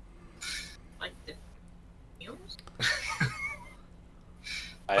 Like the mules?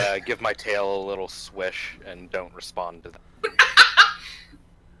 I give my tail a little swish and don't respond to that.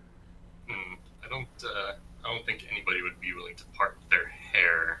 I don't think anybody would be willing to part their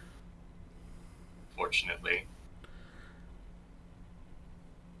hair. Fortunately.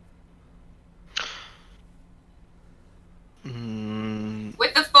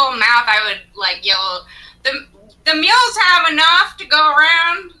 With the full mouth, I would like yell, "The mules have enough to go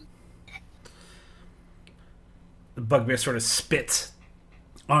around." The bugbear sort of spits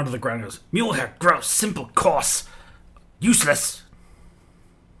onto the ground and goes, "Mule hair, gross, simple, coarse, useless."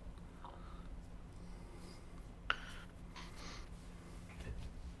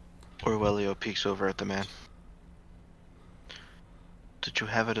 Orwellio peeks over at the man. Did you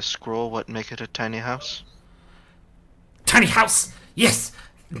have it a scroll what make it a tiny house? Tiny house, yes.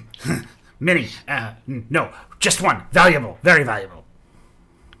 Many, no, just one. Valuable, very valuable.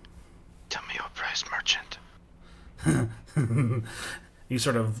 Tell me your price, merchant. He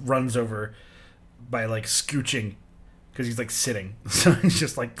sort of runs over by like scooching because he's like sitting. So he's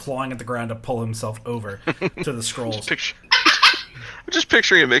just like clawing at the ground to pull himself over to the scrolls. I'm just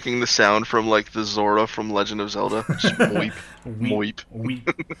picturing him making the sound from like the Zora from Legend of Zelda. Just moip, moip.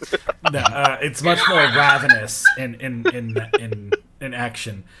 No, it's much more ravenous in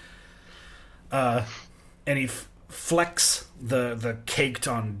action. And he flecks the caked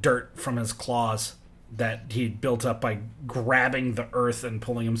on dirt from his claws that he built up by grabbing the earth and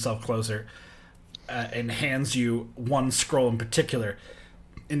pulling himself closer, and hands you one scroll in particular.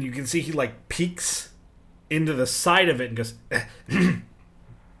 And you can see he like peeks into the side of it and goes,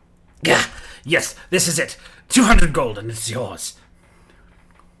 "Yeah, yes, this is it. 200 gold and it's yours."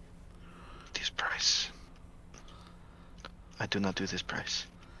 This price. I do not do this price.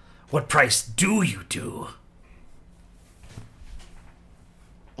 What price do you do?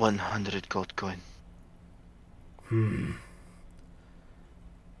 100 gold coin.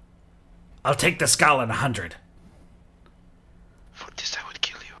 I'll take the skull and 100. For this I would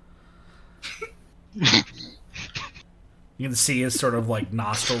kill you. You can see his sort of like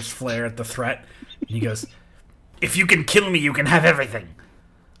nostrils flare at the threat. And he goes, "If you can kill me, you can have everything.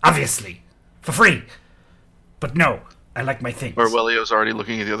 Obviously. For free. But no, I like my things." Orwellio's already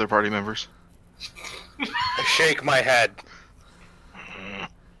looking at the other party members. I shake my head.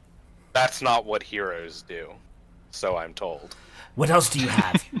 That's not what heroes do, so I'm told. What else do you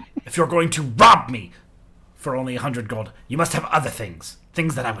have? If you're going to rob me for only 100 gold, you must have other things.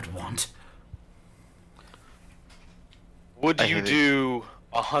 Things that I would want. Would you do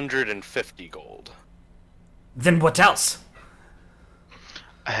 150 gold? Then what else?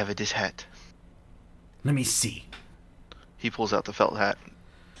 I have this hat. Let me see. He pulls out the felt hat.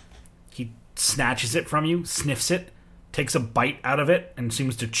 He snatches it from you, sniffs it, takes a bite out of it, and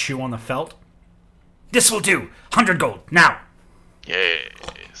seems to chew on the felt. "This will do. 100 gold, now."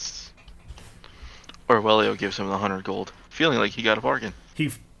 Yes. Orwellio gives him the 100 gold, feeling like he got a bargain.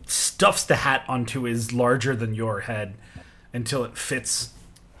 He stuffs the hat onto his larger-than-your head until it fits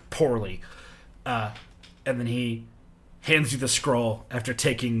poorly. And then he hands you the scroll after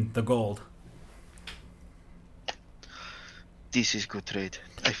taking the gold. This is good trade.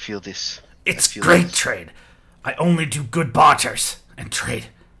 I feel this. It's great trade. I only do good barters and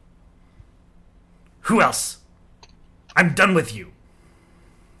trade. Who else? I'm done with you.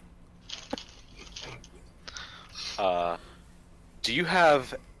 Do you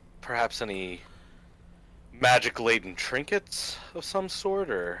have perhaps any magic-laden trinkets of some sort,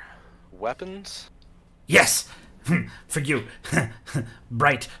 or weapons? Yes, for you.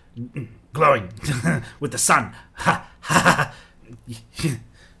 Bright, glowing, with the sun. Ha, ha, ha.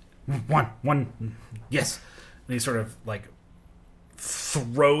 One, yes. And he sort of, like,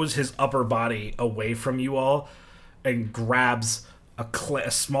 throws his upper body away from you all and grabs a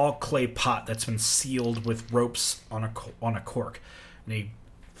small clay pot that's been sealed with ropes on a cork. And he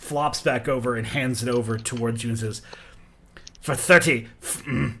flops back over and hands it over towards you and says, "For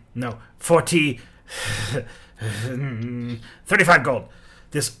 35 gold.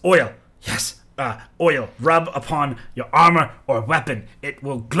 This oil, yes, oil, rub upon your armor or weapon. It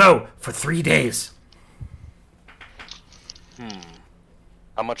will glow for 3 days."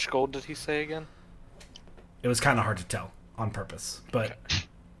 How much gold did he say again? It was kind of hard to tell on purpose, but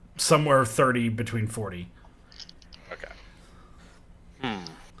somewhere 30 between 40. Okay.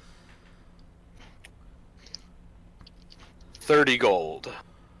 30 gold.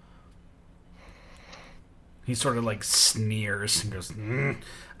 He sort of like sneers and goes,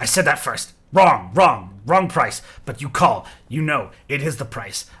 I said that first. Wrong price. But you call. You know, it is the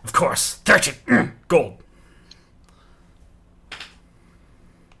price. Of course. 30 gold.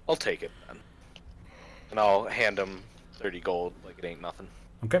 I'll take it then. And I'll hand him 30 gold like it ain't nothing.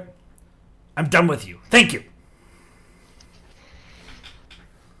 Okay. I'm done with you. Thank you.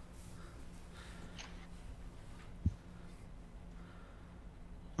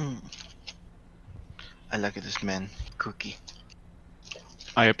 I like this man. Cookie.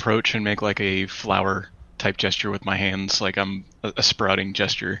 I approach and make like a flower type gesture with my hands, like I'm a sprouting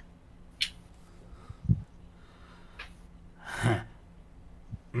gesture.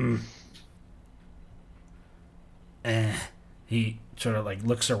 He sort of like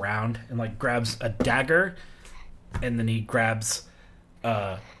looks around and like grabs a dagger, and then he grabs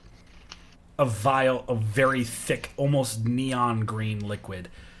a vial of very thick, almost neon green liquid,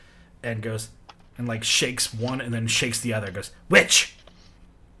 and goes and like shakes one and then shakes the other. Goes, which?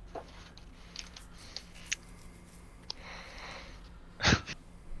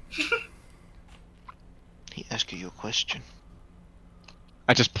 He asked you a question.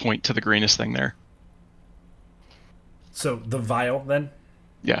 I just point to the greenest thing there. So the vial then?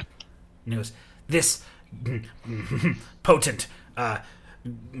 Yeah. And he goes, this potent,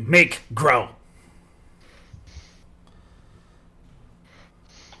 make grow.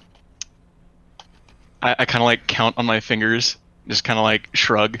 I kind of like count on my fingers, just kind of like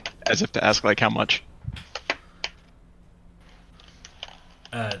shrug as if to ask like how much.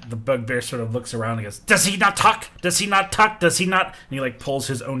 The bugbear sort of looks around and goes, does he not talk? Does he not talk? Does he not? And he like pulls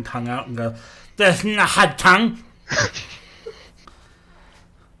his own tongue out and goes, does he not have tongue?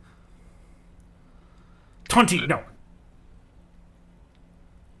 20, no.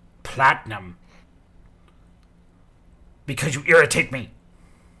 Platinum. Because you irritate me.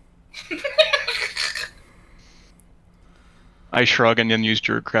 I shrug and then use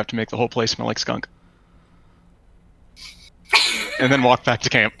Druidcraft to make the whole place smell like skunk. And then walk back to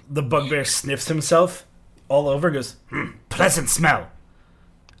camp. The bugbear sniffs himself all over and goes, pleasant smell.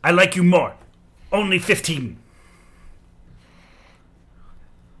 I like you more. Only 15.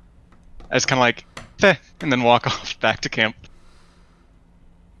 I just kind of like, "Feh," and then walk off back to camp.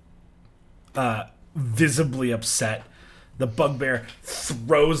 Visibly upset, the bugbear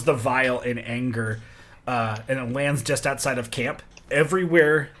throws the vial in anger, and it lands just outside of camp.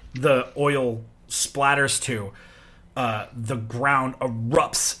 Everywhere the oil splatters to, the ground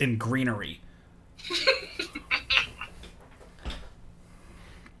erupts in greenery.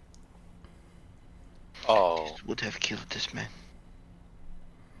 Oh, Would have killed this man.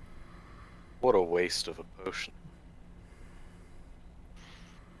 what a waste of a potion.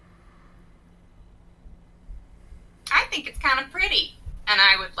 I think it's kind of pretty. And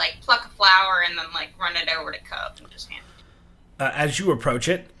I would, like, pluck a flower and then, like, run it over to Cub and just hand it. As you approach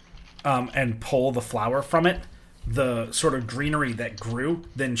it, and pull the flower from it, the sort of greenery that grew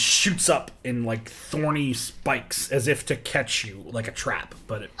then shoots up in, like, thorny spikes as if to catch you, like a trap,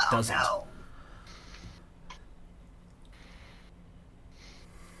 but it doesn't. No.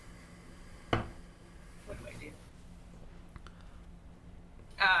 What do I do?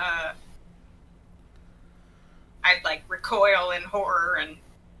 I'd like recoil in horror and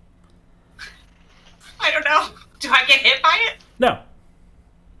I don't know. Do I get hit by it? No.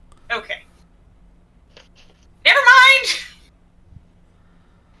 Okay. Never mind.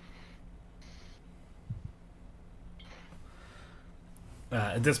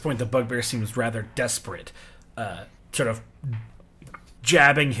 At this point, the bugbear seems rather desperate, sort of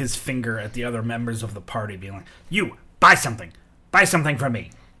jabbing his finger at the other members of the party, being like, you, buy something. Buy something from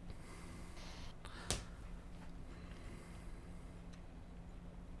me.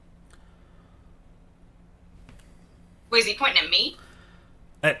 Was he pointing at me?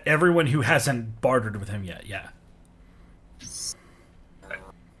 At everyone who hasn't bartered with him yet, yeah.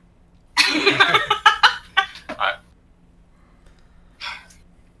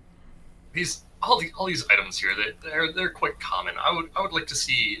 All these items here, they're quite common. I would like to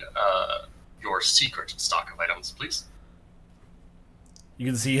see your secret stock of items, please. You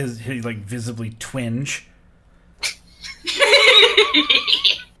can see his like visibly twinge.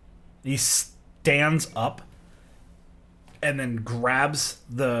 He stands up and then grabs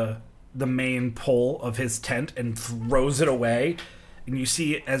the main pole of his tent and throws it away. And you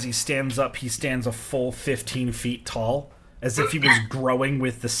see as he stands up, he stands a full 15 feet tall, as if he was growing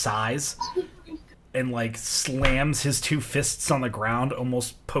with the size, and like slams his two fists on the ground,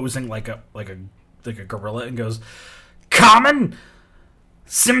 almost posing like a gorilla, and goes, "Common,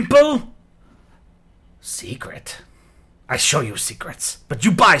 simple, secret. I show you secrets, but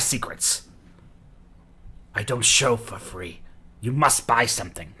you buy secrets." I don't show for free. You must buy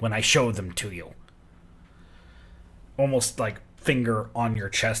something when I show them to you. Almost like finger on your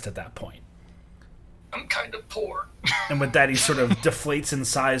chest at that point. I'm kind of poor. And with that, he sort of deflates in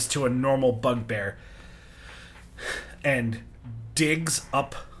size to a normal bugbear and digs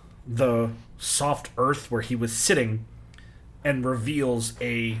up the soft earth where he was sitting and reveals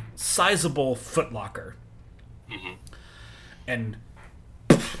a sizable footlocker. Mm-hmm. And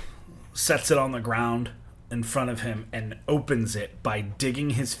sets it on the ground in front of him and opens it by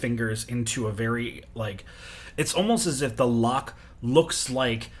digging his fingers into a very, like, it's almost as if the lock looks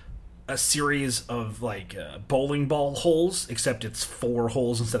like a series of, like, bowling ball holes, except it's 4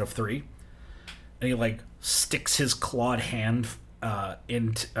 holes instead of 3. And he, like, sticks his clawed hand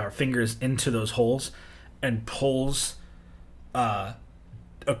fingers into those holes and pulls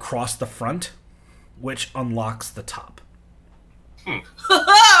across the front, which unlocks the top.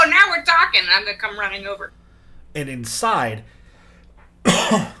 Oh, now we're talking. I'm gonna come running over. And inside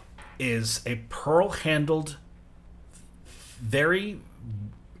is a pearl-handled, very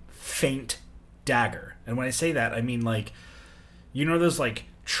faint dagger. And when I say that, I mean, like, you know those, like,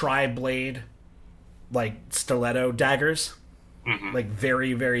 tri-blade, like, stiletto daggers? Mm-hmm. Like,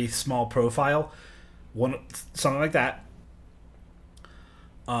 very, very small profile. Something like that.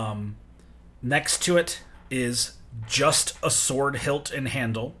 Next to it is just a sword hilt and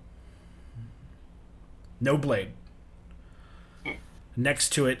handle. No blade. Next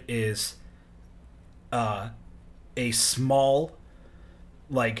to it is a small,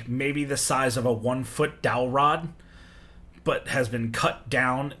 like maybe the size of a 1-foot dowel rod, but has been cut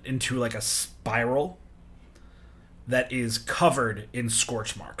down into like a spiral that is covered in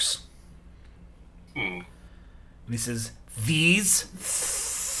scorch marks. And he says, "These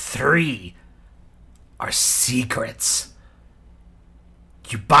 3 are secrets.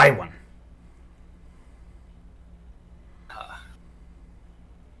 You buy one."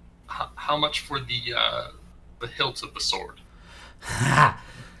 How much for the hilt of the sword? Ha!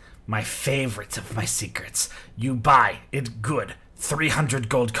 My favorite of my secrets. You buy it good. 300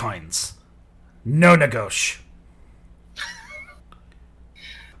 gold coins. No negotiation.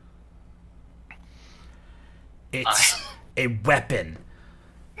 It's a weapon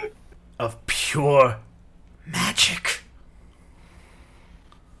of pure magic.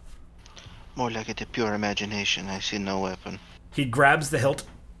 More like a pure imagination. I see no weapon. He grabs the hilt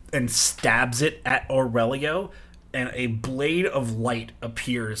and stabs it at Aurelio, and a blade of light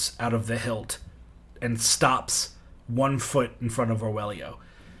appears out of the hilt and stops 1 foot in front of Aurelio.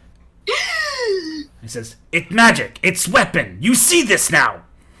 He says, "It's magic! It's weapon! You see this now!"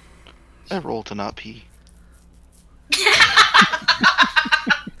 I roll to not pee.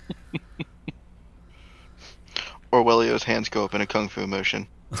 Aurelio's hands go up in a kung fu motion.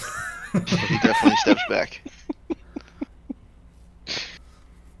 He definitely steps back.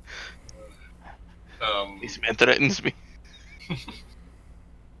 This man threatens me.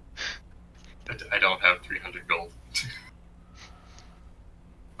 I don't have 300 gold.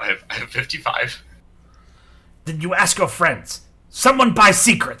 I have 55. Then you ask your friends. Someone buy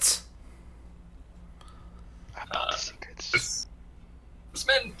secrets. About the secrets. This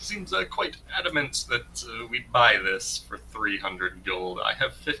man seems quite adamant that we buy this for 300 gold. I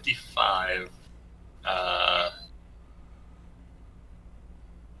have 55.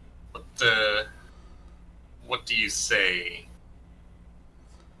 What do you say,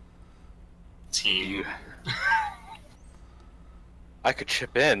 team? I could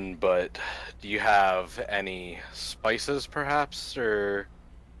chip in, but do you have any spices, perhaps, or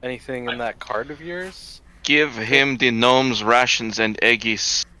anything in that cart of yours? Give him the gnome's rations and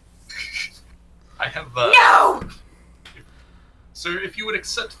eggies. I have. No! Sir, if you would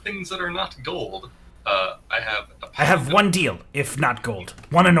accept things that are not gold, I have. I have one deal, if not gold.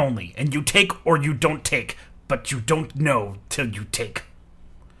 One and only. And you take or you don't take. But you don't know till you take.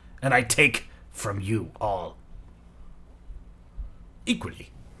 And I take from you all.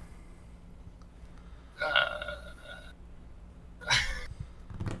 Equally.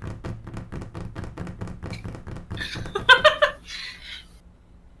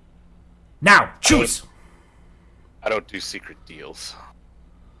 Now, choose! I don't do secret deals.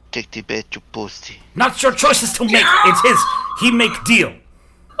 Take the bet, you posty. Not your choices to make. It's his. He make deal.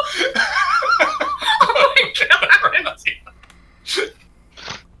 Oh my god!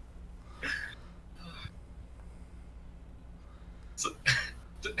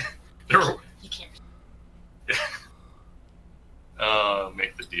 You can't.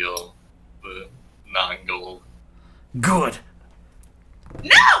 Make the deal. The non-gold. Good.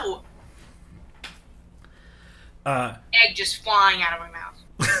 No! Uh, Egg just flying out of my mouth.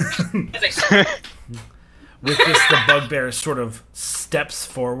 As I said, With this, the bugbear sort of steps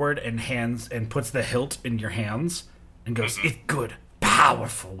forward and puts the hilt in your hands and goes, "It's good,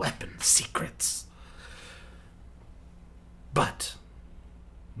 powerful weapon, secrets. But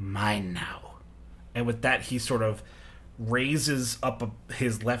mine now." And with that, he sort of raises up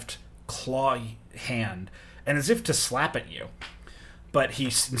his left claw hand, and as if to slap at you. But he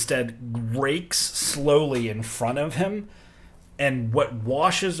instead rakes slowly in front of him, and what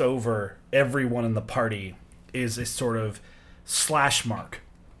washes over everyone in the party is a sort of slash mark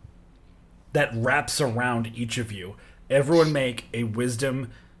that wraps around each of you. Everyone make a wisdom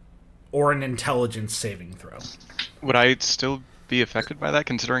or an intelligence saving throw. Would I still be affected by that,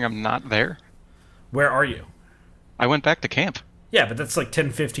 considering I'm not there? Where are you? I went back to camp. Yeah, but that's like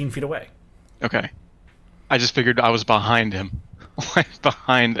 10, 15 feet away. Okay. I just figured I was behind him. Like,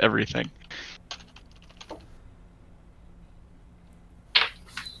 behind everything.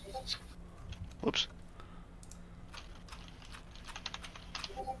 Whoops.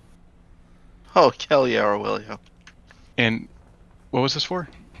 Oh, Kelly Aurelio. And what was this for?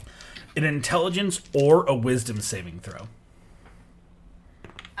 An intelligence or a wisdom saving throw.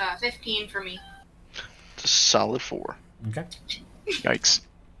 15 for me. It's a solid 4. Okay. Yikes.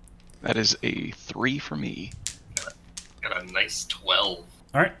 That is a 3 for me. Got a nice 12.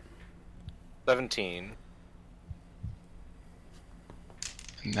 All right. 17.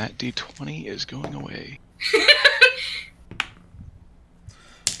 And that d20 is going away.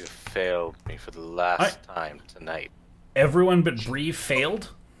 You failed me for the last time tonight. Everyone but Bree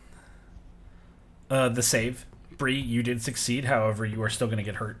failed the save. Bree, you did succeed. However, you are still going to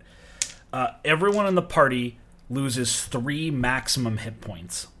get hurt. Everyone in the party loses 3 maximum hit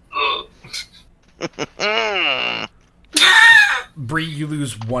points. Bree, you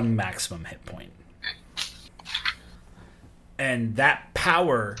lose 1 maximum hit point. And that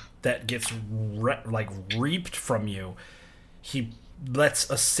power that gets reaped from you, he lets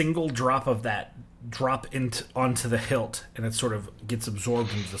a single drop of that drop onto the hilt, and it sort of gets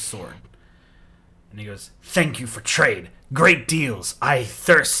absorbed into the sword. And he goes, "Thank you for trade. Great deals. I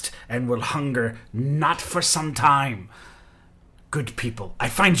thirst and will hunger not for some time. Good people, I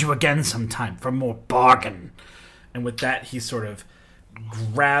find you again sometime for more bargain." And with that, he sort of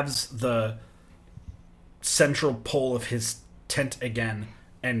grabs the central pole of his tent again,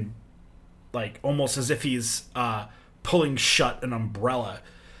 and like almost as if he's pulling shut an umbrella,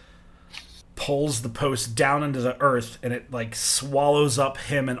 pulls the post down into the earth, and it like swallows up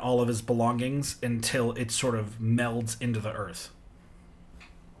him and all of his belongings until it sort of melds into the earth.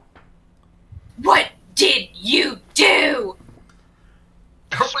 What did you do?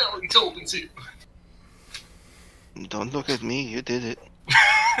 Well, he told me to. Don't look at me, you did it.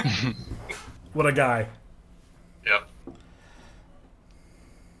 What a guy. Yep.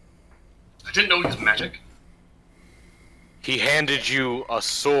 I didn't know he was magic. He handed you a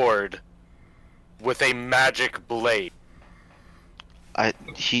sword with a magic blade.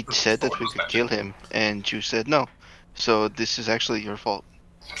 He said that we could kill him, and you said no. So this is actually your fault.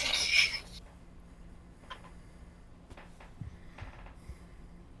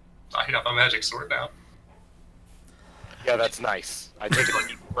 I have a magic sword now. Yeah, that's nice. I take a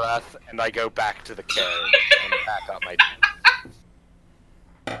deep breath and I go back to the carriage and pack up my.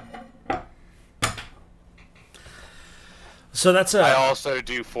 So that's I also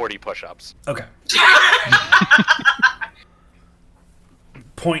do 40 push-ups. okay.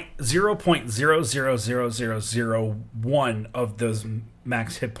 0.0000001 of those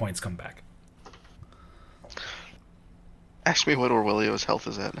max hit points come back. Ask me what Aurelio's health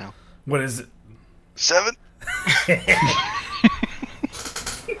is at now. What is it? 7?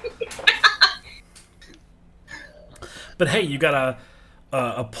 But hey, you got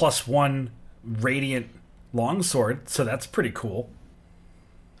a +1 radiant longsword, so that's pretty cool.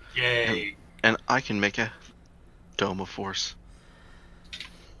 Yay. And I can make a Dome of Force.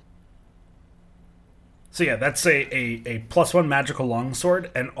 So yeah, that's a +1 magical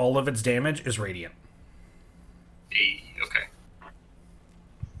longsword, and all of its damage is radiant. Hey, okay.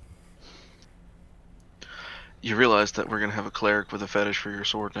 You realize that we're going to have a cleric with a fetish for your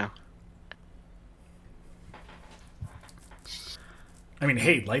sword now. I mean,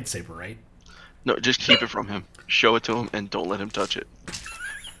 hey, lightsaber, right? No, just keep it from him. Show it to him and don't let him touch it.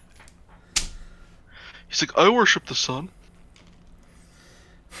 He's like, I worship the sun.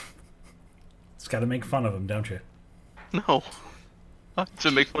 It's got to make fun of him, don't you? No. I like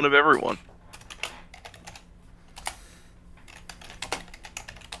to make fun of everyone.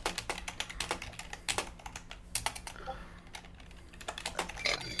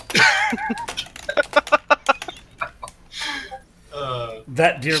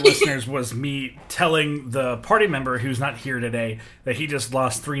 That, dear listeners, was me telling the party member who's not here today that he just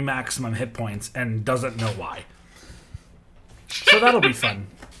lost 3 maximum hit points and doesn't know why. So that'll be fun.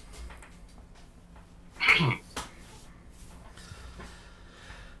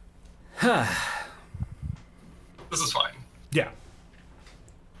 This is fine. Yeah.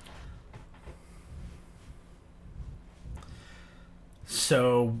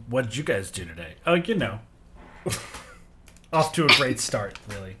 So, what did you guys do today? Oh, you know. Off to a great start,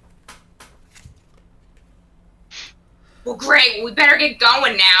 really. Well, great. We better get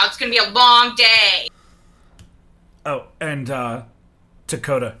going now. It's going to be a long day. Oh, and,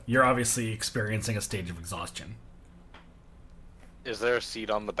 Dakota, you're obviously experiencing a stage of exhaustion. Is there a seat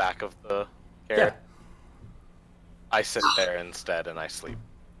on the back of the carriage? I sit there instead and I sleep.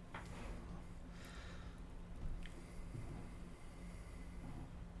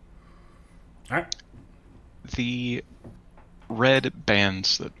 Alright. The red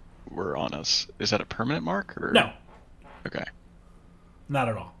bands that were on us, is that a permanent mark? Or? No, Okay. not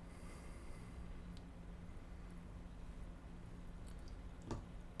at all.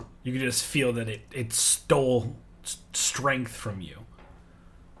 You can just feel that it stole strength from you.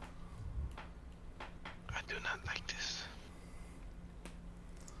 I do not like this.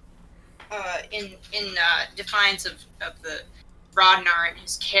 In defiance of the Rodnar and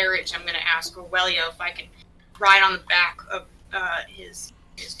his carriage, I'm going to ask Orwellio if I can ride on the back of his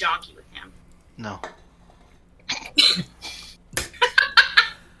donkey with him. No.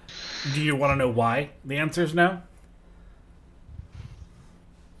 Do you want to know why? The answer is no.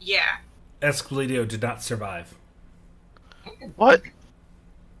 Yeah. Esquilito did not survive. What?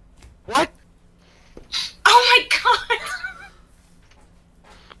 What? Oh my god!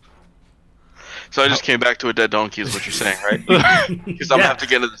 So I just came back to a dead donkey, is what you're saying, right? Because I'm gonna have to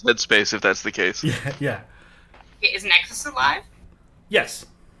get into this headspace if that's the case. Yeah. Okay, is Nexus alive? Yes.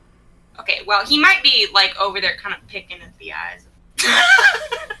 Okay, well, he might be, like, over there kind of picking at the eyes.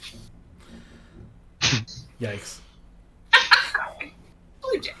 Yikes.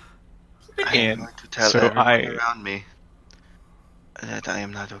 Blue Jay. I am And going to tell so everyone around me that I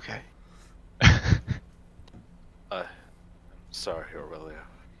am not okay. Sorry, Aurelio.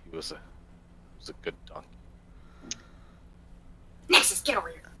 He was a good donkey. Nexus, get over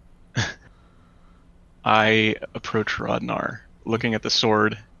here. I approach Rodnar, looking at the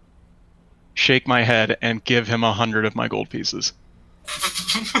sword, shake my head, and give him 100 of my gold pieces.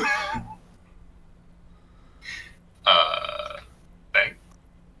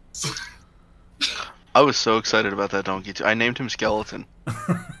 Thanks. I was so excited about that donkey too. I named him Skeleton.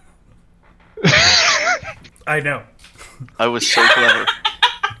 I know. I was so clever.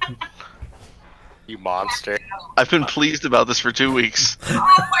 You monster. I've been pleased about this for 2 weeks.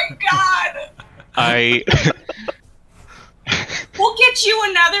 Oh my god! I We'll get you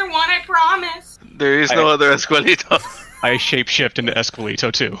another one, I promise. There is no other Esquelito. I shapeshift into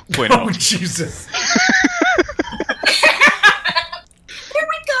Esquilito too. Oh, Jesus. There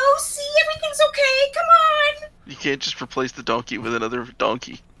we go, see? Everything's okay, come on! You can't just replace the donkey with another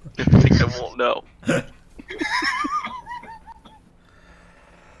donkey. I think I won't know.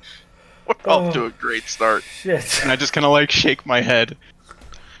 We're off to a great start. Shit. And I just kind of like shake my head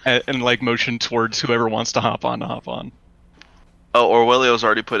and like motion towards whoever wants to hop on. Oh, Orwellio's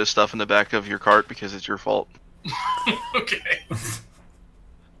already put his stuff in the back of your cart because it's your fault. Okay.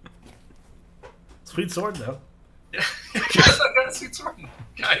 Sweet sword, though. Yeah. Guys, I got a sweet sword.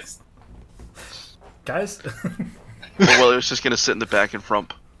 Guys. Guys? Orwellio's just gonna sit in the back and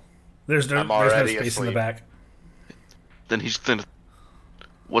frump. There's no I'm space already in the asleep. back. Then he's gonna...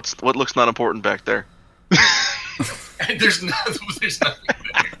 What looks not important back there? There's nothing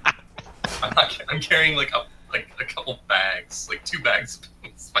there. I'm carrying like a couple bags, like 2 bags of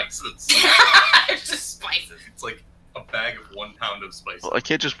spices. It's just spices. It's like a bag of 1 pound of spices. Well, I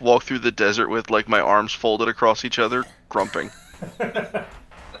can't just walk through the desert with like my arms folded across each other, grumping. It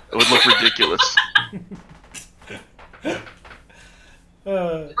would look ridiculous.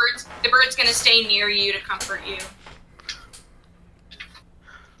 The bird's gonna stay near you to comfort you.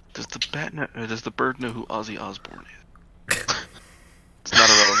 Does the bird know who Ozzy Osbourne is? It's not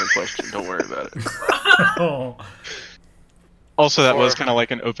a relevant question. Don't worry about it. Oh. Also, that was kind of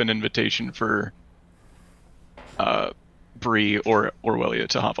like an open invitation for Bree or Orwellia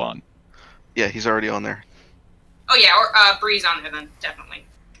to hop on. Yeah, he's already on there. Oh yeah, or Bree's on there then, definitely.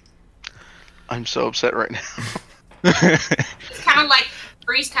 I'm so upset right now. It's kind of like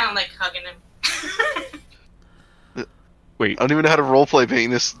Bree's kind of like hugging him. Wait, I don't even know how to roleplay being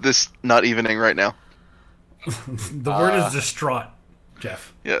this not evening right now. The word is distraught,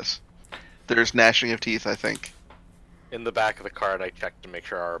 Jeff. Yes. There's gnashing of teeth, I think. In the back of the cart, I checked to make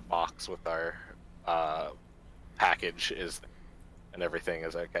sure our box with our package is there, and everything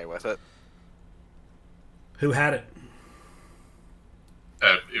is okay with it. Who had it?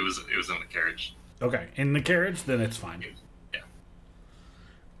 It was in the carriage. Okay, in the carriage, then it's fine. Yeah.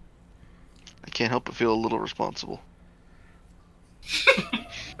 I can't help but feel a little responsible.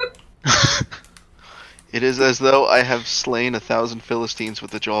 It is as though I have slain 1,000 Philistines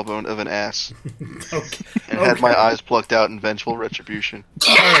with the jawbone of an ass, Okay. and had my eyes plucked out in vengeful retribution.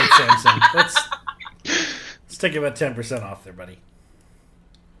 All right, Samson. Let's take about 10% off there, buddy.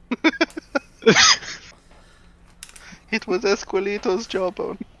 It was Esquelito's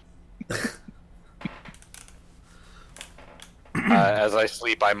jawbone. As I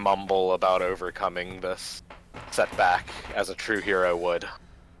sleep, I mumble about overcoming this setback as a true hero would.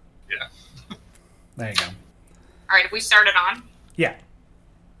 Yeah. There you go. All right, have we started on? Yeah.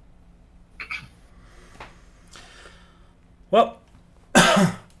 Well,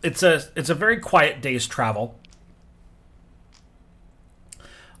 it's a very quiet day's travel. A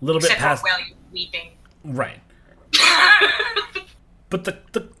little bit Except past for William weeping. right, but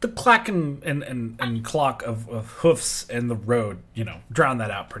the clack and clock of hoofs and the road, drown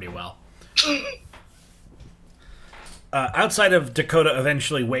that out pretty well. Outside of Dakota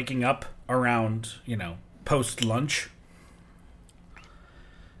eventually waking up around, post lunch,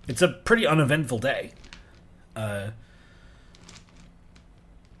 it's a pretty uneventful day.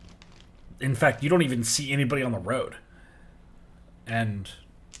 In fact, you don't even see anybody on the road. And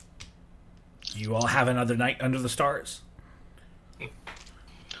you all have another night under the stars.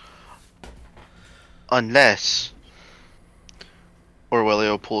 Unless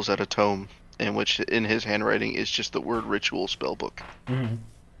Orwellio pulls out a tome in which, in his handwriting, is just the word ritual spellbook. Mm-hmm.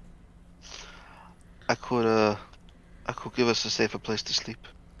 I could give us a safer place to sleep.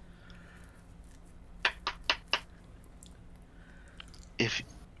 If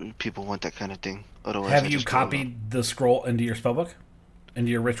people want that kind of thing. Otherwise, Have I you just go copied the scroll into your spellbook?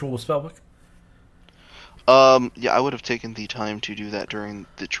 Into your ritual spellbook? Yeah, I would have taken the time to do that during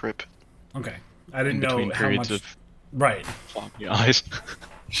the trip. Okay. I didn't In know between how periods much... of Right. floppy eyes.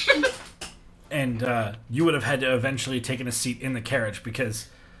 And you would have had to eventually taken a seat in the carriage because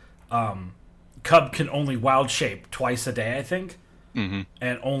Cub can only wild shape twice a day, I think. Mm-hmm.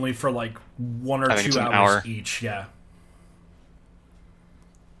 And only for like 1 or I think 2 it's an hours hour. each, yeah.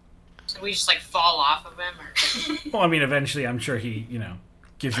 So we just fall off of him, or Well, I mean, eventually I'm sure he,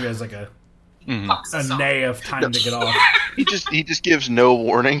 gives you guys like a fucks us off. nay of time to get off. He just gives no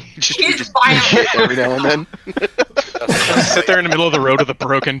warning. He just violent. shit every now and then. Sit there in the middle of the road with a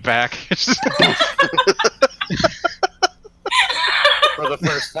broken back. For the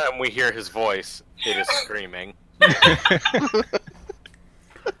first time we hear his voice, it is screaming.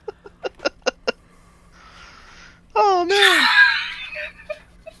 Oh man.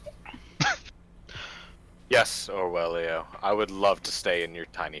 Yes, Orwellio, I would love to stay in your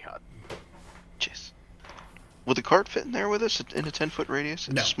tiny hut. Jeez. Would the cart fit in there with us in a 10-foot radius?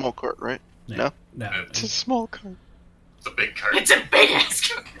 It's No. a small cart, right? No. It's a small car. It's a big cart. It's a big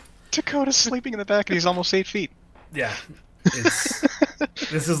ass. Dakota's sleeping in the back and he's almost 8 feet. Yeah. It's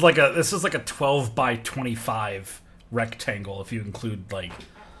this is like a 12 by 25 rectangle if you include like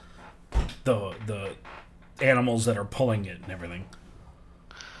the animals that are pulling it and everything.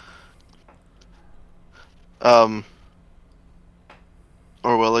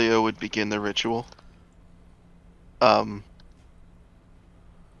 Orwellio would begin the ritual.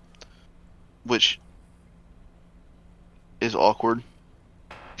 Which is awkward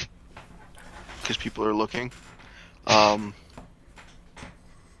because people are looking. Don't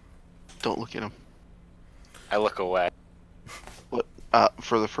look at him. I look away.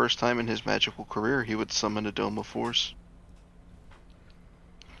 For the first time in his magical career, he would summon a dome of force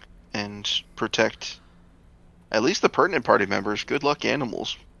and protect at least the pertinent party members. Good luck,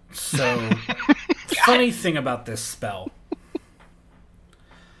 animals. So, funny thing about this spell,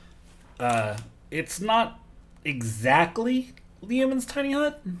 it's not exactly Liamon's tiny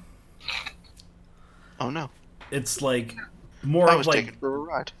hut. Oh no! It's like more I of was like taken for a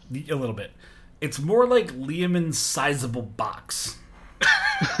ride. a little bit. It's more like Liamon's sizable box.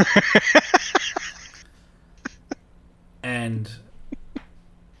 And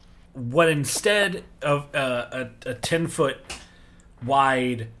what instead of a 10-foot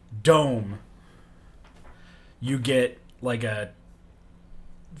wide dome, you get like a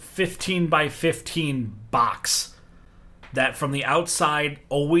 15 by 15 box that from the outside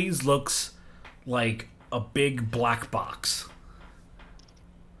always looks like a big black box.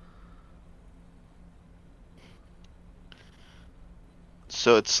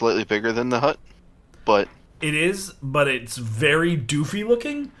 So it's slightly bigger than the hut, but It is, but it's very doofy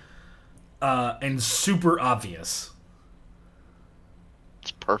looking, and super obvious.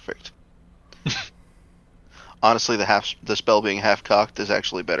 It's perfect. Honestly, the spell being half cocked is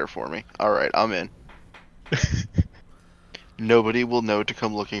actually better for me. All right, I'm in. Nobody will know to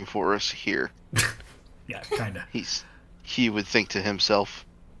come looking for us here. Yeah, kinda. He would think to himself,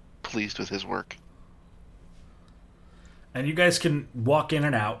 pleased with his work. And you guys can walk in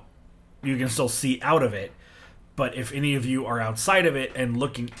and out. You can still see out of it. But if any of you are outside of it and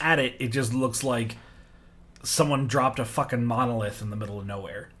looking at it, it just looks like someone dropped a fucking monolith in the middle of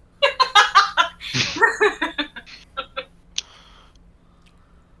nowhere.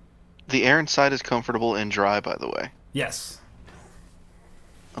 The air inside is comfortable and dry, by the way. Yes.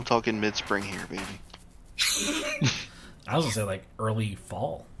 I'm talking mid-spring here, baby. I was gonna say, like, early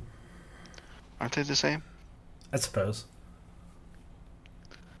fall. Aren't they the same? I suppose.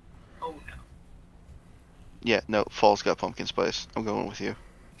 Oh no. Yeah, no, fall's got pumpkin spice. I'm going with you.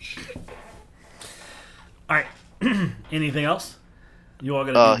 Alright. Anything else you all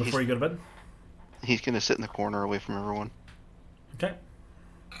gonna do before you go to bed? He's gonna sit in the corner away from everyone. Okay.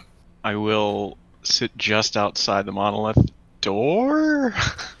 I will sit just outside the monolith door.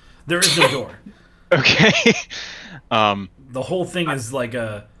 There is no door. Okay. The whole thing is like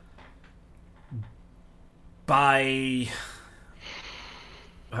a... by...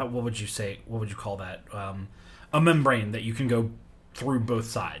 what would you say? What would you call that? A membrane that you can go through both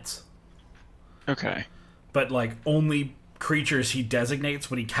sides. Okay. But, like, only creatures he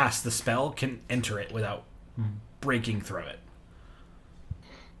designates when he casts the spell can enter it without breaking through it.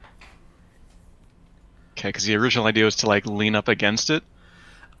 Okay, because the original idea was to, like, lean up against it.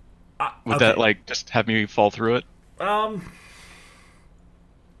 Would Okay. that, like, just have me fall through it?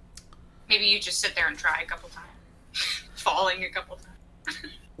 Maybe you just sit there and try a couple times. Falling a couple times.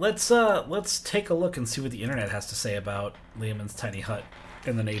 Let's take a look and see what the internet has to say about Leomund's tiny hut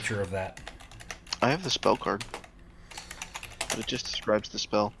and the nature of that. I have the spell card. But it just describes the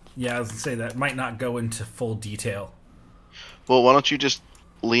spell. Yeah, I was gonna say that might not go into full detail. Well, why don't you just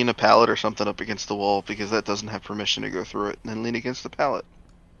lean a pallet or something up against the wall, because that doesn't have permission to go through it, and then lean against the pallet.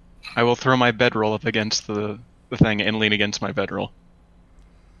 I will throw my bedroll up against the thing and lean against my bedroll.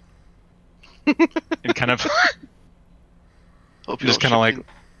 And kind of Hope you just don't kind of shoot like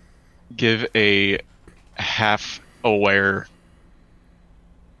give a half-aware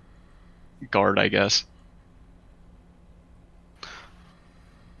guard, I guess. me.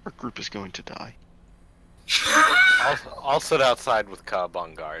 Our group is going to die. I'll sit outside with Cub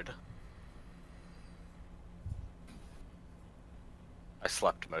on guard. I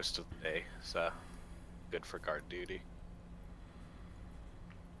slept most of the day, so good for guard duty.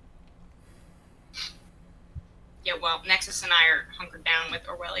 Yeah, well, Nexus and I are hunkered down with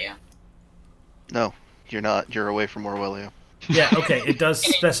Orwellia. No, you're not. You're away from Orwellia. Yeah, okay, it does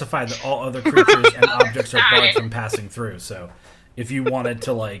specify that all other creatures and objects are barred from passing through, so if you wanted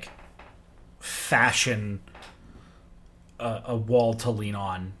to, like, fashion a wall to lean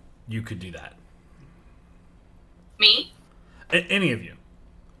on, you could do that. Me? Any of you.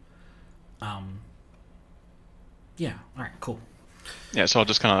 Yeah, alright, cool. Yeah, so I'll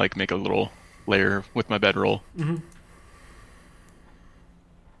just kind of like make a little layer with my bedroll. Mm-hmm.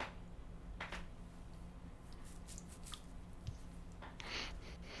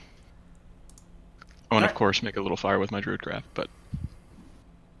 Oh, and Alright. of course make a little fire with my druidcraft, but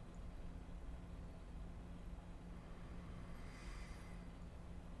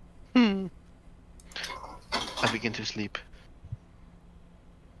I begin to sleep.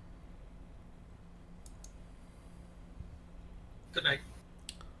 Good night.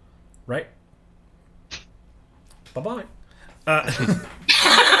 Right? Bye-bye.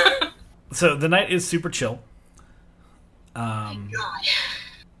 So the night is super chill. God.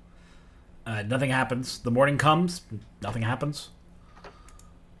 Nothing happens. The morning comes, nothing happens.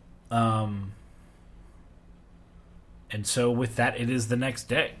 And so with that, it is the next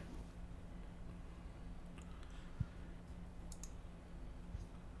day.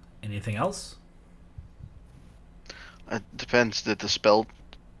 Anything else? It depends. Did the spell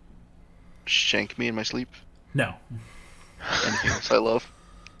shank me in my sleep? No. Anything else I love?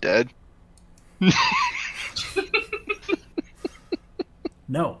 Dead?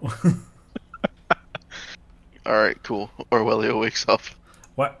 No. Alright, cool. Orwellia wakes up.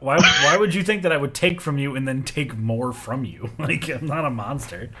 Why would you think that I would take from you and then take more from you? Like, I'm not a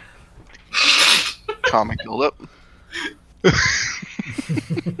monster. Comic build-up.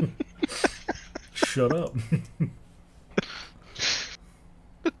 Shut up.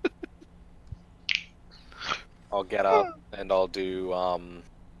 I'll get up and I'll do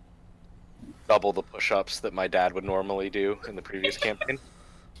double the push-ups that my dad would normally do in the previous campaign.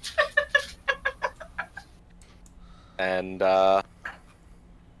 And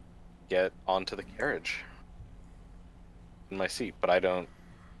get onto the carriage in my seat, but I'll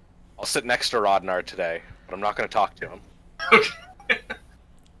sit next to Rodnar today, but I'm not going to talk to him. Okay.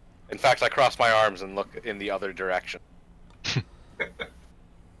 In fact, I cross my arms and look in the other direction.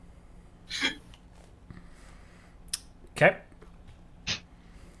 Okay.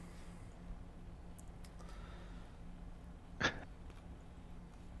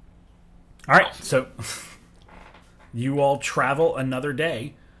 All right, so you all travel another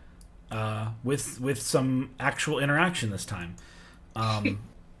day with some actual interaction this time.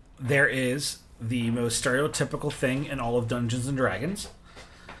 There is the most stereotypical thing in all of Dungeons and Dragons.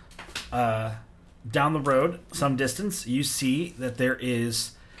 Down the road, some distance, you see that there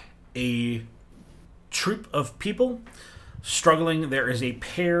is a troop of people struggling. There is a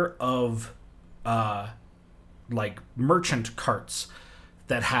pair of merchant carts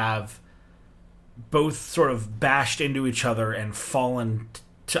that have both sort of bashed into each other and fallen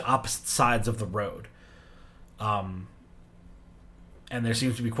to opposite sides of the road. And there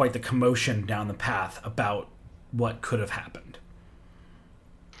seems to be quite the commotion down the path about what could have happened.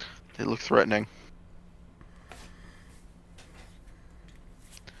 They look threatening.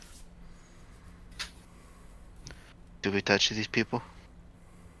 Do we touch these people?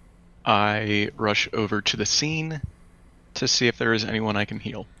 I rush over to the scene to see if there is anyone I can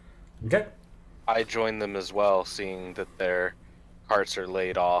heal. Okay. I join them as well, seeing that their carts are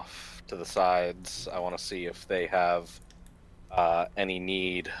laid off to the sides. I want to see if they have any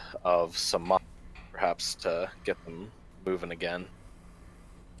need of some money, perhaps, to get them moving again.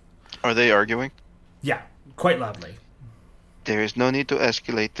 Are they arguing? Yeah, quite loudly. There is no need to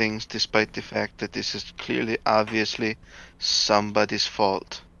escalate things despite the fact that this is clearly, obviously, somebody's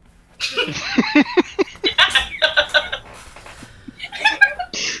fault.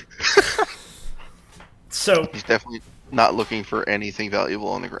 So He's definitely not looking for anything valuable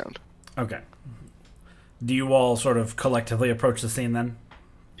on the ground. okay. Do you all sort of collectively approach the scene then?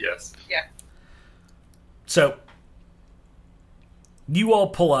 Yes. Yeah. So you all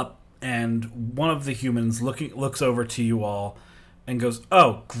pull up, and one of the humans looks over to you all and goes,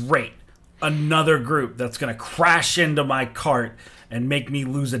 "Oh, great. Another group that's going to crash into my cart and make me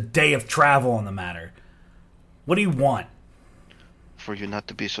lose a day of travel on the matter. What do you want?" For you not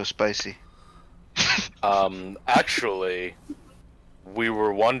to be so spicy. Actually, we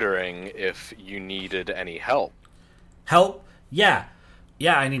were wondering if you needed any help. Help? Yeah.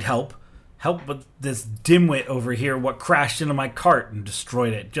 Yeah, I need help. Help with this dimwit over here what crashed into my cart and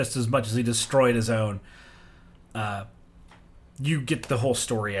destroyed it just as much as he destroyed his own. You get the whole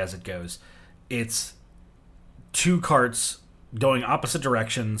story as it goes. It's two carts going opposite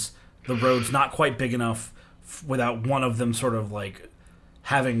directions. The road's not quite big enough without one of them sort of like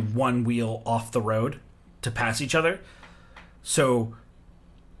having one wheel off the road to pass each other. So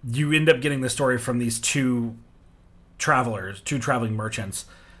you end up getting the story from these two traveling merchants,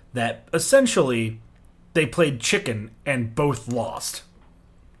 that essentially they played chicken and both lost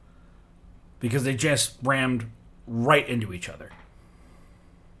because they just rammed right into each other.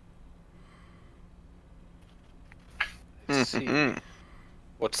 Let's see.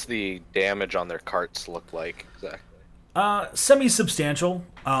 What's the damage on their carts look like exactly? Semi-substantial.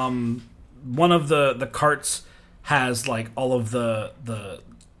 One of the carts has like all of the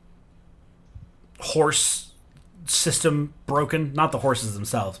horse system broken. Not the horses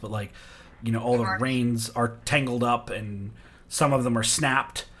themselves, but like, you know, all the reins are tangled up and some of them are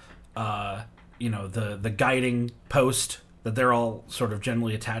snapped. You know, the guiding post that they're all sort of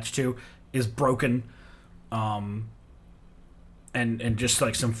generally attached to is broken. And just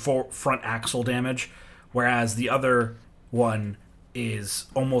like some front axle damage, whereas the other one is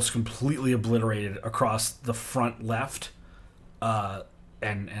almost completely obliterated across the front left, and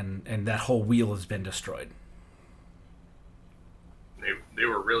that whole wheel has been destroyed. They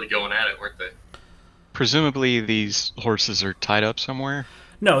were really going at it, weren't they? Presumably these horses are tied up somewhere?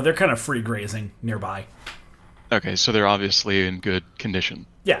 No, they're kind of free grazing nearby. Okay, so they're obviously in good condition.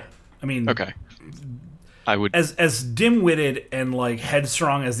 Yeah, I mean, Okay. I would... as dim-witted and like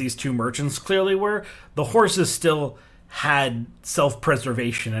headstrong as these two merchants clearly were, the horses still had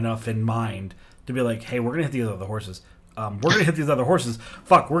self-preservation enough in mind to be like, hey, we're gonna hit these other horses. We're gonna hit these other horses.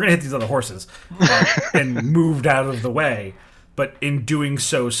 Fuck, we're gonna hit these other horses, and moved out of the way. But in doing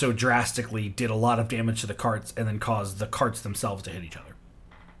so drastically, did a lot of damage to the carts, and then caused the carts themselves to hit each other.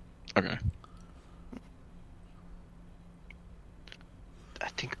 Okay. I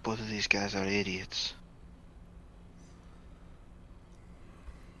think both of these guys are idiots.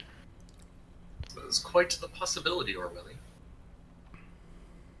 It's quite the possibility, Orwelly.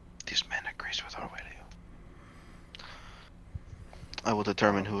 This man agrees with Aurelio. I will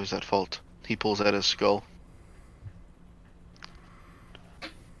determine who is at fault. He pulls out his skull.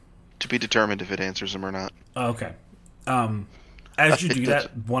 To be determined if it answers him or not. Okay. As you do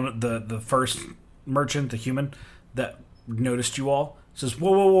that, one of the first merchant, the human that noticed you all, says,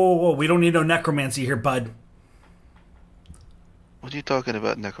 "Whoa! We don't need no necromancy here, bud." What are you talking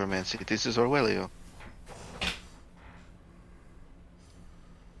about, necromancy? This is Aurelio.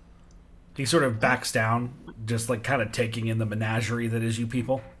 He sort of backs down, just like kind of taking in the menagerie that is you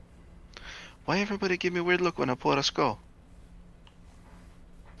people. Why everybody give me a weird look when I pull out a skull?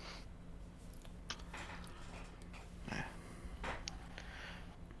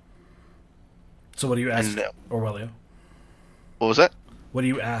 So what do you ask, Aurelio? What was that? What do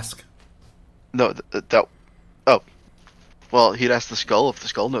you ask? No, that... Oh. Well, he'd ask the skull if the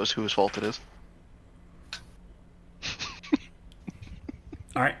skull knows whose fault it is.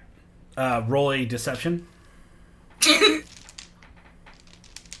 Alright. Roll a deception.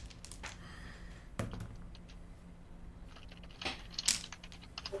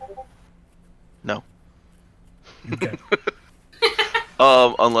 No. Okay.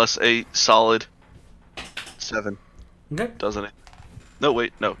 Unless a solid 7. Okay. Doesn't it? No,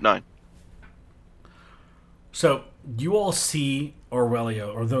 wait, no, 9. So, you all see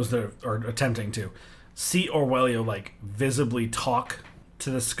Aurelio, or those that are attempting to, see Aurelio, like, visibly talk to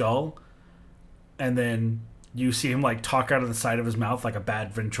the skull, and then you see him, like, talk out of the side of his mouth like a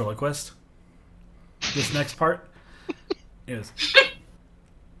bad ventriloquist. This next part is,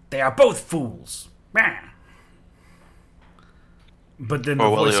 "They are both fools." But then the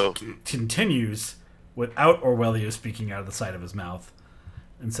Aurelio voice continues without Aurelio speaking out of the side of his mouth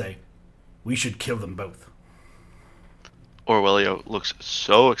and say, "We should kill them both." Aurelio looks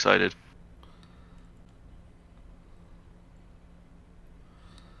so excited.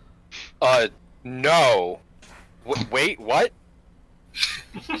 No. Wait, what?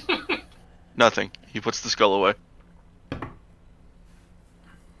 Nothing. He puts the skull away.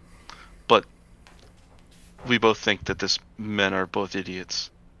 But we both think that these men are both idiots.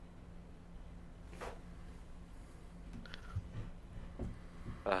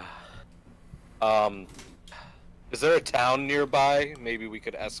 Is there a town nearby? Maybe we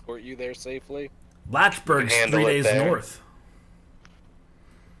could escort you there safely? Latchburg's Handle 3 it days there. north.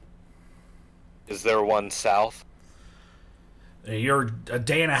 Is there one south? You're a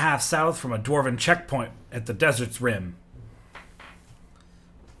day and a half south from a dwarven checkpoint at the desert's rim.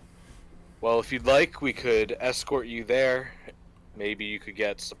 Well, if you'd like, we could escort you there. Maybe you could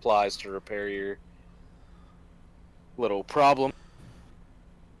get supplies to repair your little problem.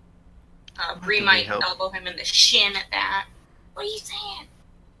 Bree do we might help? elbow him in the shin at that. What are you saying?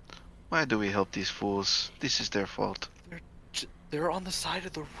 Why do we help these fools? This is their fault. They're on the side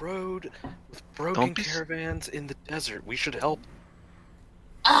of the road with broken Don't be s- caravans in the desert. We should help.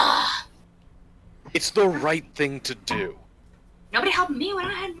 Ugh. It's the right thing to do. Nobody helped me when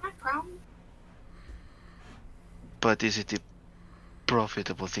I had my problem. But is it the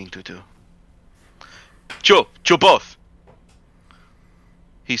profitable thing to do? Joe both!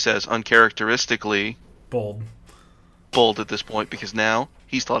 He says uncharacteristically Bold. bold at this point because now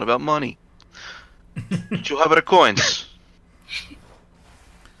he's thought about money. Joe, how about the coins?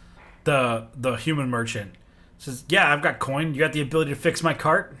 The human merchant says, "Yeah, I've got coin. You got the ability to fix my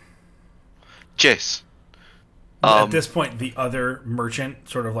cart?" Chase. At this point, the other merchant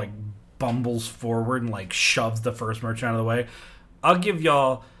sort of like bumbles forward and like shoves the first merchant out of the way. "I'll give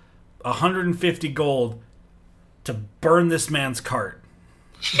y'all 150 gold to burn this man's cart."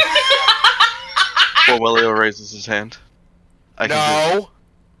 Aurelio raises his hand. I can do No!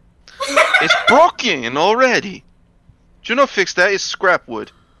 it. It's broken already. Do you not fix that? It's scrap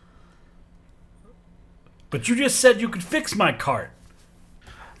wood. "But you just said you could fix my cart."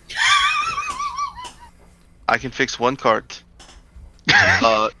 I can fix one cart.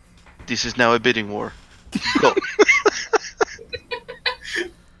 This is now a bidding war. Go.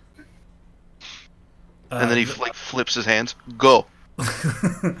 And then he flips his hands. Go.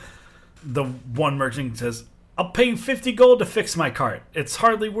 The one merchant says, "I'll pay you 50 gold to fix my cart. It's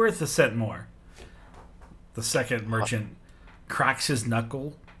hardly worth a cent more." The second merchant cracks his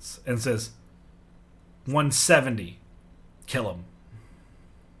knuckles and says, 170. Kill him.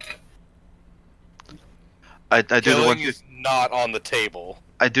 I do the Killing 150. is not on the table.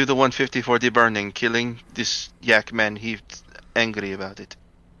 I do the 150 for the burning. Killing this yak man. He's angry about it.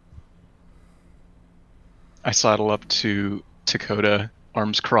 I sidle up to Dakota,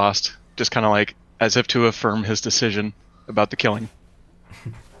 arms crossed, just kind of like as if to affirm his decision about the killing.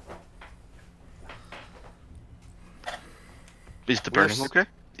 Is the burning okay?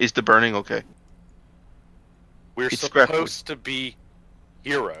 Is the burning okay? We're It's supposed to be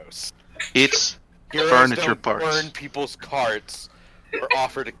heroes. It's Heroes furniture don't parts. burn people's carts or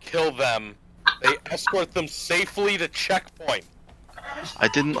offer to kill them. They escort them safely to checkpoint. I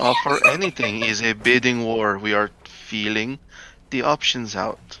didn't offer anything. It's a bidding war. We are feeling the options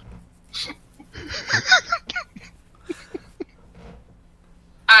out.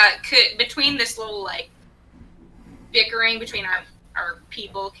 Could between this little like bickering between our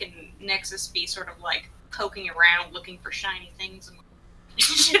people, can Nexus be sort of like poking around looking for shiny things? And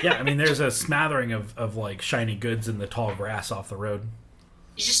Yeah, I mean, there's a smattering of like shiny goods in the tall grass off the road.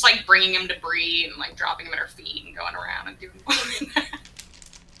 he's just like bringing him debris and like dropping him at our feet and going around and doing that.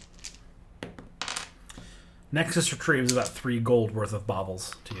 Nexus retrieves about 3 gold worth of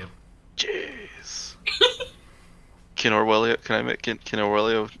baubles to you. Jeez. Can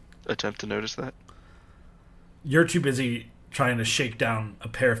Aurelio attempt to notice that? You're too busy trying to shake down a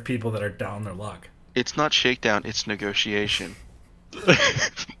pair of people that are down their luck. It's not shakedown, it's negotiation.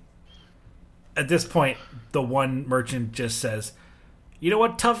 At this point, the one merchant just says, "You know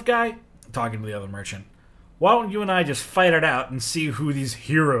what, tough guy?" Talking to the other merchant. "Why don't you and I just fight it out and see who these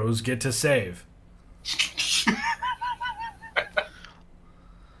heroes get to save?"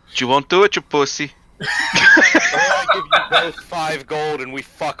 You won't do it, you pussy. I give you both 5 gold and we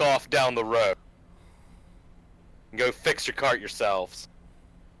fuck off down the road. And go fix your cart yourselves.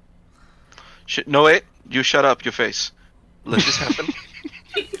 No, wait. You shut up, your face. Let this happen.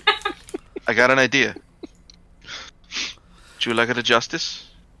 I got an idea. Do you like it a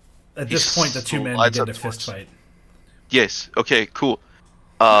justice? At this point, the 2 men Lights begin to up fist torch. fight. Yes. Okay, cool.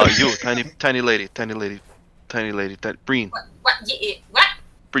 You, tiny lady. Breen. What? What?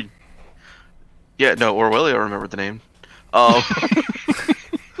 Yeah, no, Aurelio remembered the name.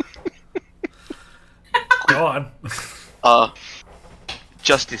 Go on.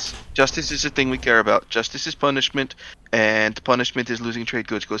 Justice. Justice is the thing we care about. Justice is punishment, and punishment is losing trade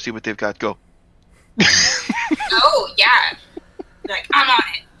goods. Go see what they've got. Go. Oh yeah. Like I'm on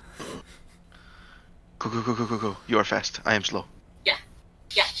it. Go. You are fast. I am slow. Yeah.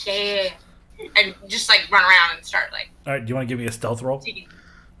 And just like run around and start like All right, do you want to give me a stealth roll? digging.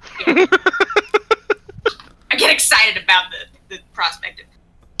 Yeah. I get excited about the prospect of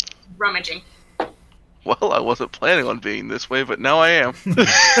rummaging. Well, I wasn't planning on being this way, but now I am.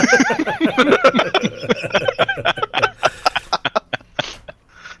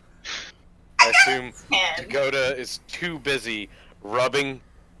 I assume And Dakota is too busy rubbing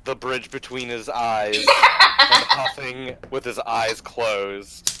the bridge between his eyes and huffing with his eyes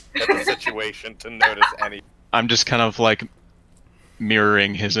closed at the situation to notice any. I'm just kind of like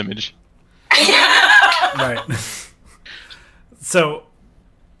mirroring his image. Right. So,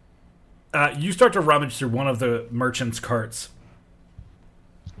 you start to rummage through one of the merchant's carts,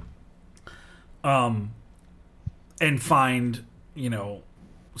 and find,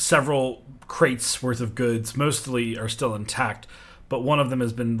 several crates worth of goods. Mostly are still intact, but one of them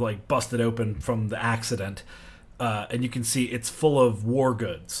has been like busted open from the accident, and you can see it's full of war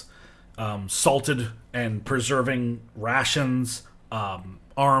goods, salted and preserving rations,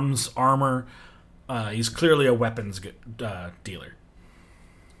 arms, armor. He's clearly a weapons dealer.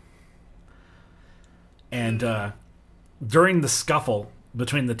 And during the scuffle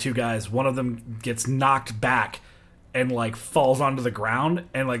between the two guys, one of them gets knocked back and like falls onto the ground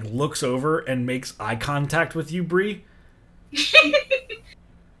and like looks over and makes eye contact with you, Bree.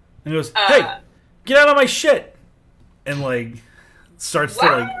 And goes, "Hey, get out of my shit!" And like starts to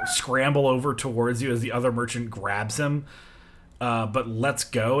like scramble over towards you as the other merchant grabs him, but lets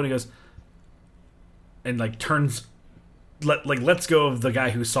go, and he goes and like lets go of the guy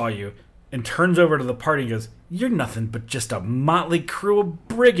who saw you and turns over to the party and goes, "You're nothing but just a motley crew of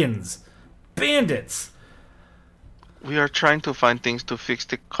brigands, bandits." We are trying to find things to fix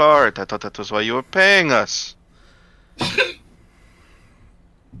the cart. I thought that was why you were paying us.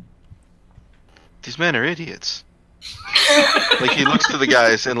 These men are idiots. Like, he looks to the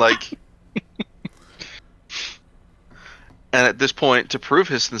guys and like... And at this point, to prove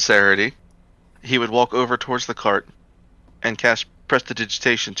his sincerity, he would walk over towards the cart and cast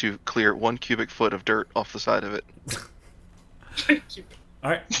prestidigitation to clear 1 cubic foot of dirt off the side of it.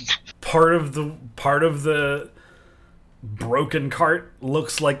 All right. Part of the broken cart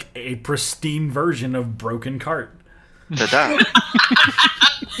looks like a pristine version of broken cart. Ta-da.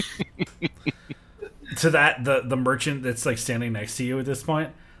 To that, the merchant that's like standing next to you at this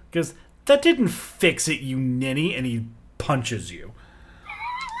point goes, "That didn't fix it, you ninny," and he punches you.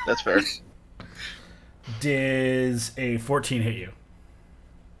 That's fair. Does a 14 hit you?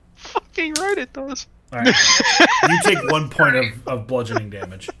 Fucking right it does. All right. You take 1 point of bludgeoning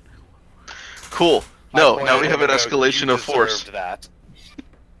damage. Cool. I No, pointed now we have an and go, escalation "You of force. deserved that."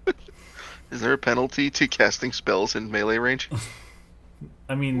 Is there a penalty to casting spells in melee range?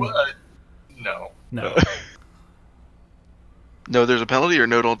 I mean, No. no. No, there's a penalty, or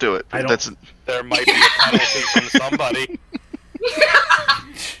no, don't do it. I don't- That's. There might be a penalty from somebody.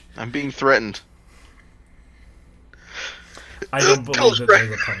 I'm being threatened. I don't believe that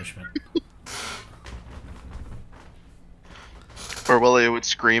there's a punishment. Orwellia would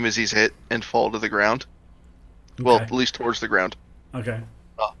scream as he's hit and fall to the ground. Well, Okay. at least towards the ground. Okay.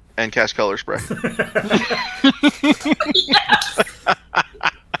 And cast Color Spray.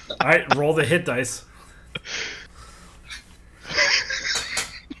 Alright, roll the hit dice.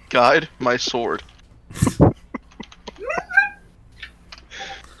 Guide my sword.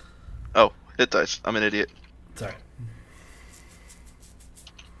 Oh, hit dice. I'm an idiot. Sorry.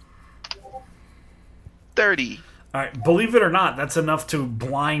 30. Alright, believe it or not, that's enough to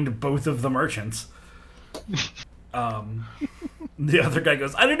blind both of the merchants. The other guy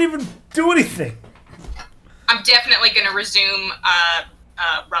goes, I didn't even do anything. I'm definitely gonna resume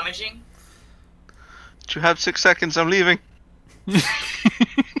rummaging. You have 6 seconds. I'm leaving. I'm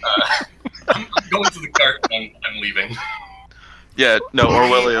going to the cart and I'm leaving. Yeah, no, We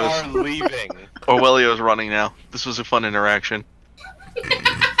Orwellio's. are leaving. Orwellio's running now. This was a fun interaction.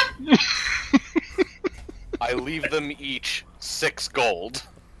 I leave them each 6 gold.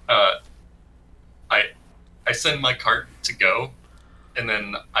 I send my cart to go, and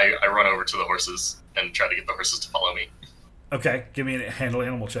then I run over to the horses and try to get the horses to follow me. Okay, give me a handle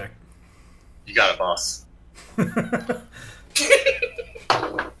animal check. You got it, boss.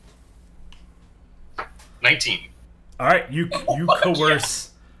 19. Alright, you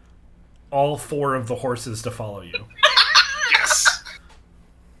coerce all 4 of the horses to follow you. Yes.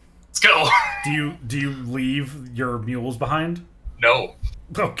 Let's go. Do you leave your mules behind? No.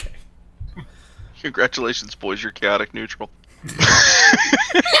 Okay. Congratulations, boys. You're chaotic neutral.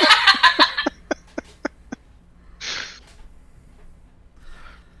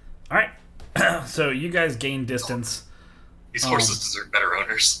 Alright. So you guys gain distance. These horses deserve better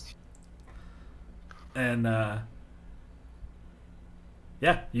owners. And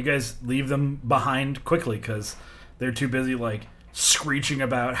yeah, you guys leave them behind quickly because they're too busy like screeching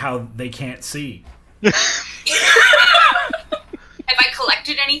about how they can't see. Have I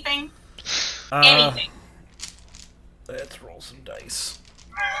collected anything? Anything? Let's roll some dice.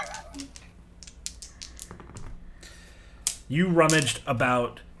 You rummaged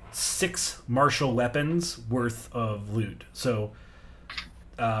about 6 martial weapons worth of loot. So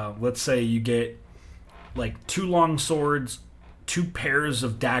let's say you get like 2 long swords, 2 pairs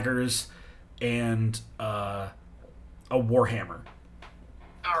of daggers, and a warhammer.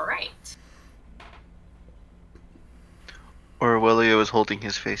 All right. Orwellio is holding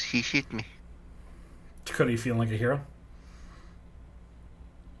his face. He hit me. Dakota, you feeling like a hero?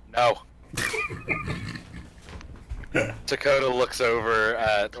 No. Dakota looks over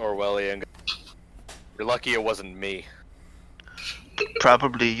at Orwellia and goes, "You're lucky it wasn't me."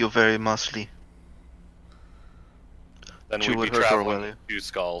 Probably you're very muscly. Then You we'd would be hurt traveling Orwellia. with 2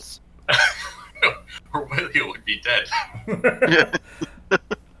 skulls. Orwellia would be dead.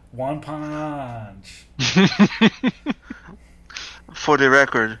 One punch. For the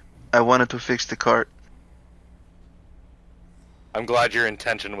record, I wanted to fix the cart. I'm glad your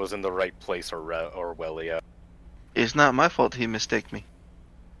intention was in the right place, Orwellia. It's not my fault he mistaked me.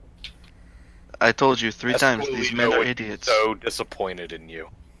 I told you 3 times these men are idiots. So disappointed in you.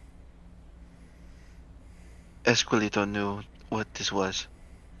 Esquilito knew what this was.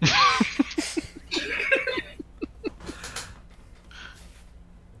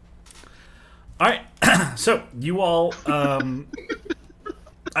 All right. So you all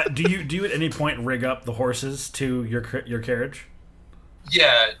do you at any point rig up the horses to your carriage?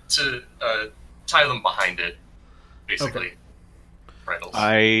 Yeah, to tie them behind it, basically. Okay. Bridles.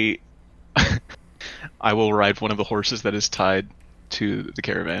 I will ride one of the horses that is tied to the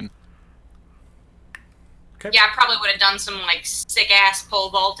caravan. Okay. Yeah, I probably would have done some like sick ass pole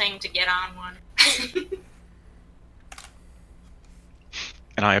vaulting to get on one.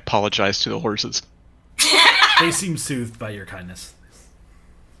 And I apologize to the horses. They seem soothed by your kindness.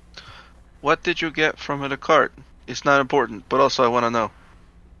 What did you get from the cart? It's not important, but also I want to know.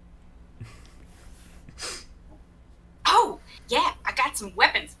 Oh, yeah, I got some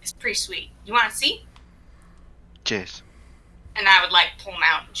weapons. It's pretty sweet. You want to see? Jeez. And I would like pull them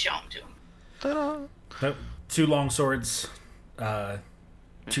out and show them to him. Ta-da. Nope. 2 long swords,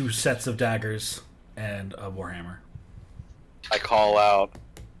 2 sets of daggers, and a warhammer. I call out,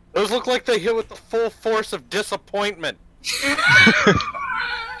 Those look like they hit with the full force of disappointment.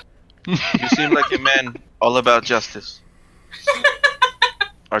 You seem like a man all about justice.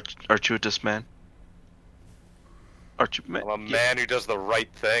 Aren't you this man? Aren't you man? I'm a man who does the right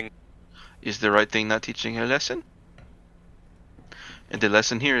thing. Is the right thing not teaching a lesson? And the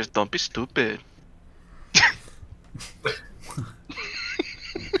lesson here is don't be stupid.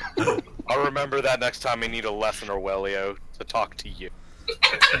 I'll remember that next time I need a lesson, Aurelio, to talk to you.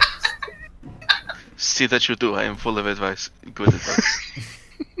 See that you do. I am full of advice. Good advice.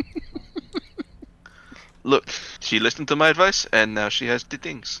 Look, she listened to my advice, and now she has the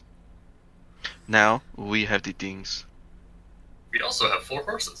things. Now we have the things. We also have 4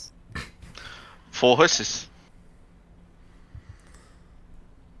 horses. 4 horses.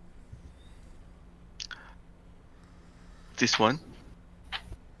 This one.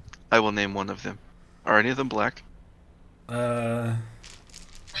 I will name one of them. Are any of them black?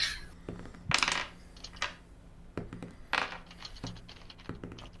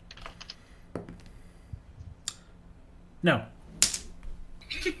 No.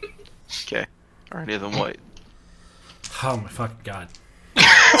 Okay. Are any of them white? Oh my fucking god.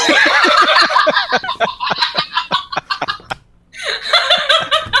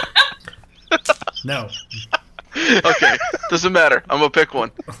 No. Okay, doesn't matter. I'm gonna pick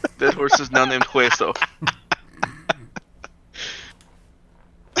one. That horse is now named Hueso.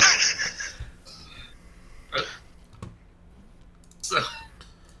 So,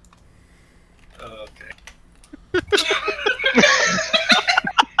 okay.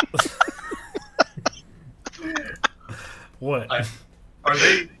 What? Are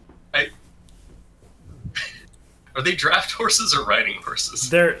they draft horses or riding horses?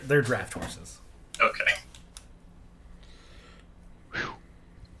 They're draft horses. Okay.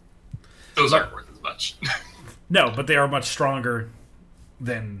 Those aren't worth as much. No, but they are much stronger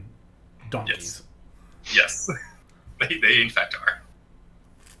than donkeys. Yes. They in fact are.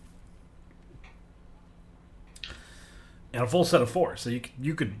 And a full set of 4, so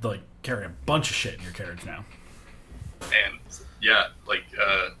you could like carry a bunch of shit in your carriage now. And yeah, like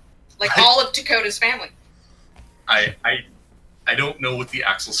all of Dakota's family. I don't know what the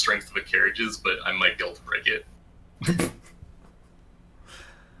axle strength of a carriage is, but I might be able to break it.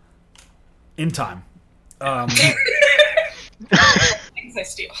 In time. Things I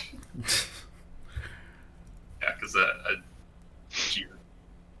steal. Yeah, because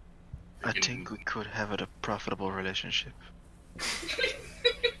I think we could have a profitable relationship.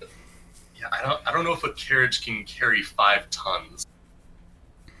 yeah, I don't know if a carriage can carry 5 tons.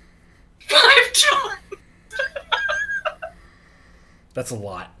 5 tons. That's a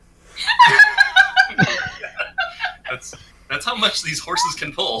lot. That's how much these horses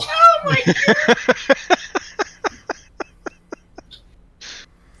can pull. Oh my god.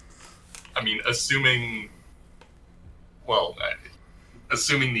 I mean, assuming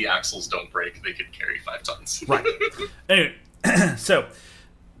the axles don't break, they could carry 5 tons. Right. Anyway, so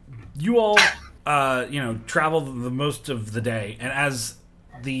you all, travel the most of the day, and as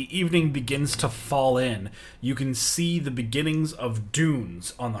the evening begins to fall in, you can see the beginnings of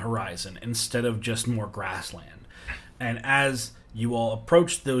dunes on the horizon instead of just more grassland. And as you all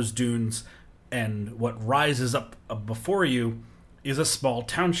approach those dunes, and what rises up before you is a small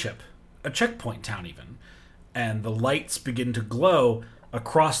township, a checkpoint town even. And the lights begin to glow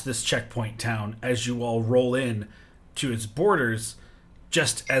across this checkpoint town as you all roll in to its borders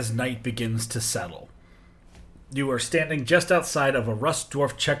just as night begins to settle. You are standing just outside of a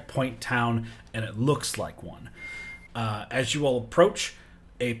Rustdwarf checkpoint town, and it looks like one. As you all approach,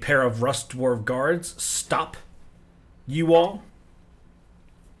 a pair of Rustdwarf guards stop you all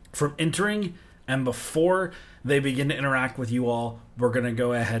from entering, and before they begin to interact with you all, we're going to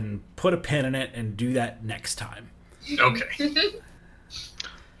go ahead and put a pin in it and do that next time. Okay.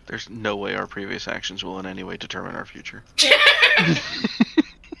 There's no way our previous actions will in any way determine our future.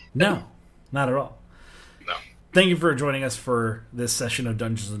 No, not at all. No. Thank you for joining us for this session of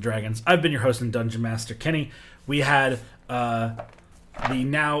Dungeons & Dragons. I've been your host and Dungeon Master, Kenny. We had the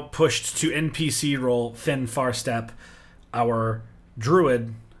now pushed to NPC role, Finn Farstep, our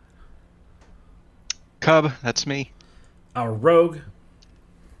druid, Cub, that's me. our rogue,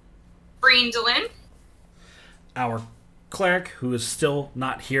 Breen Delin. our cleric, who is still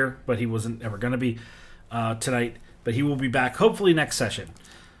not here, but he wasn't ever going to be tonight, but he will be back hopefully next session.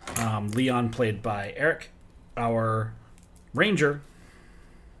 Leon, played by Eric, our ranger,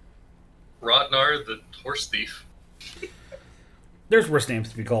 Rodnar, the horse thief. there's worse names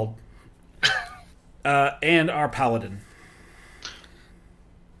to be called, and our paladin.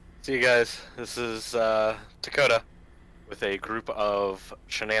 See you guys. This is Dakota with a group of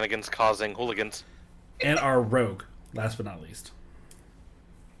shenanigans-causing hooligans. And our rogue, last but not least.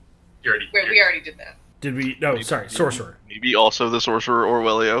 Wait, we already did that. Did we? No, sorry, sorcerer. Maybe also the sorcerer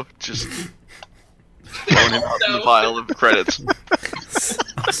Orwellio. Just throwing him out in the pile of credits.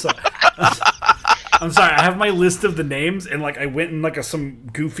 I'm sorry. I have my list of the names, and like I went in like some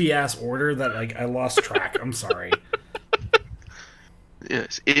goofy ass order that like I lost track. I'm sorry.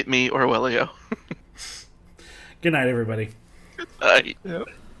 Yes, it me Orwellio. Good night, everybody. Good night. Yep.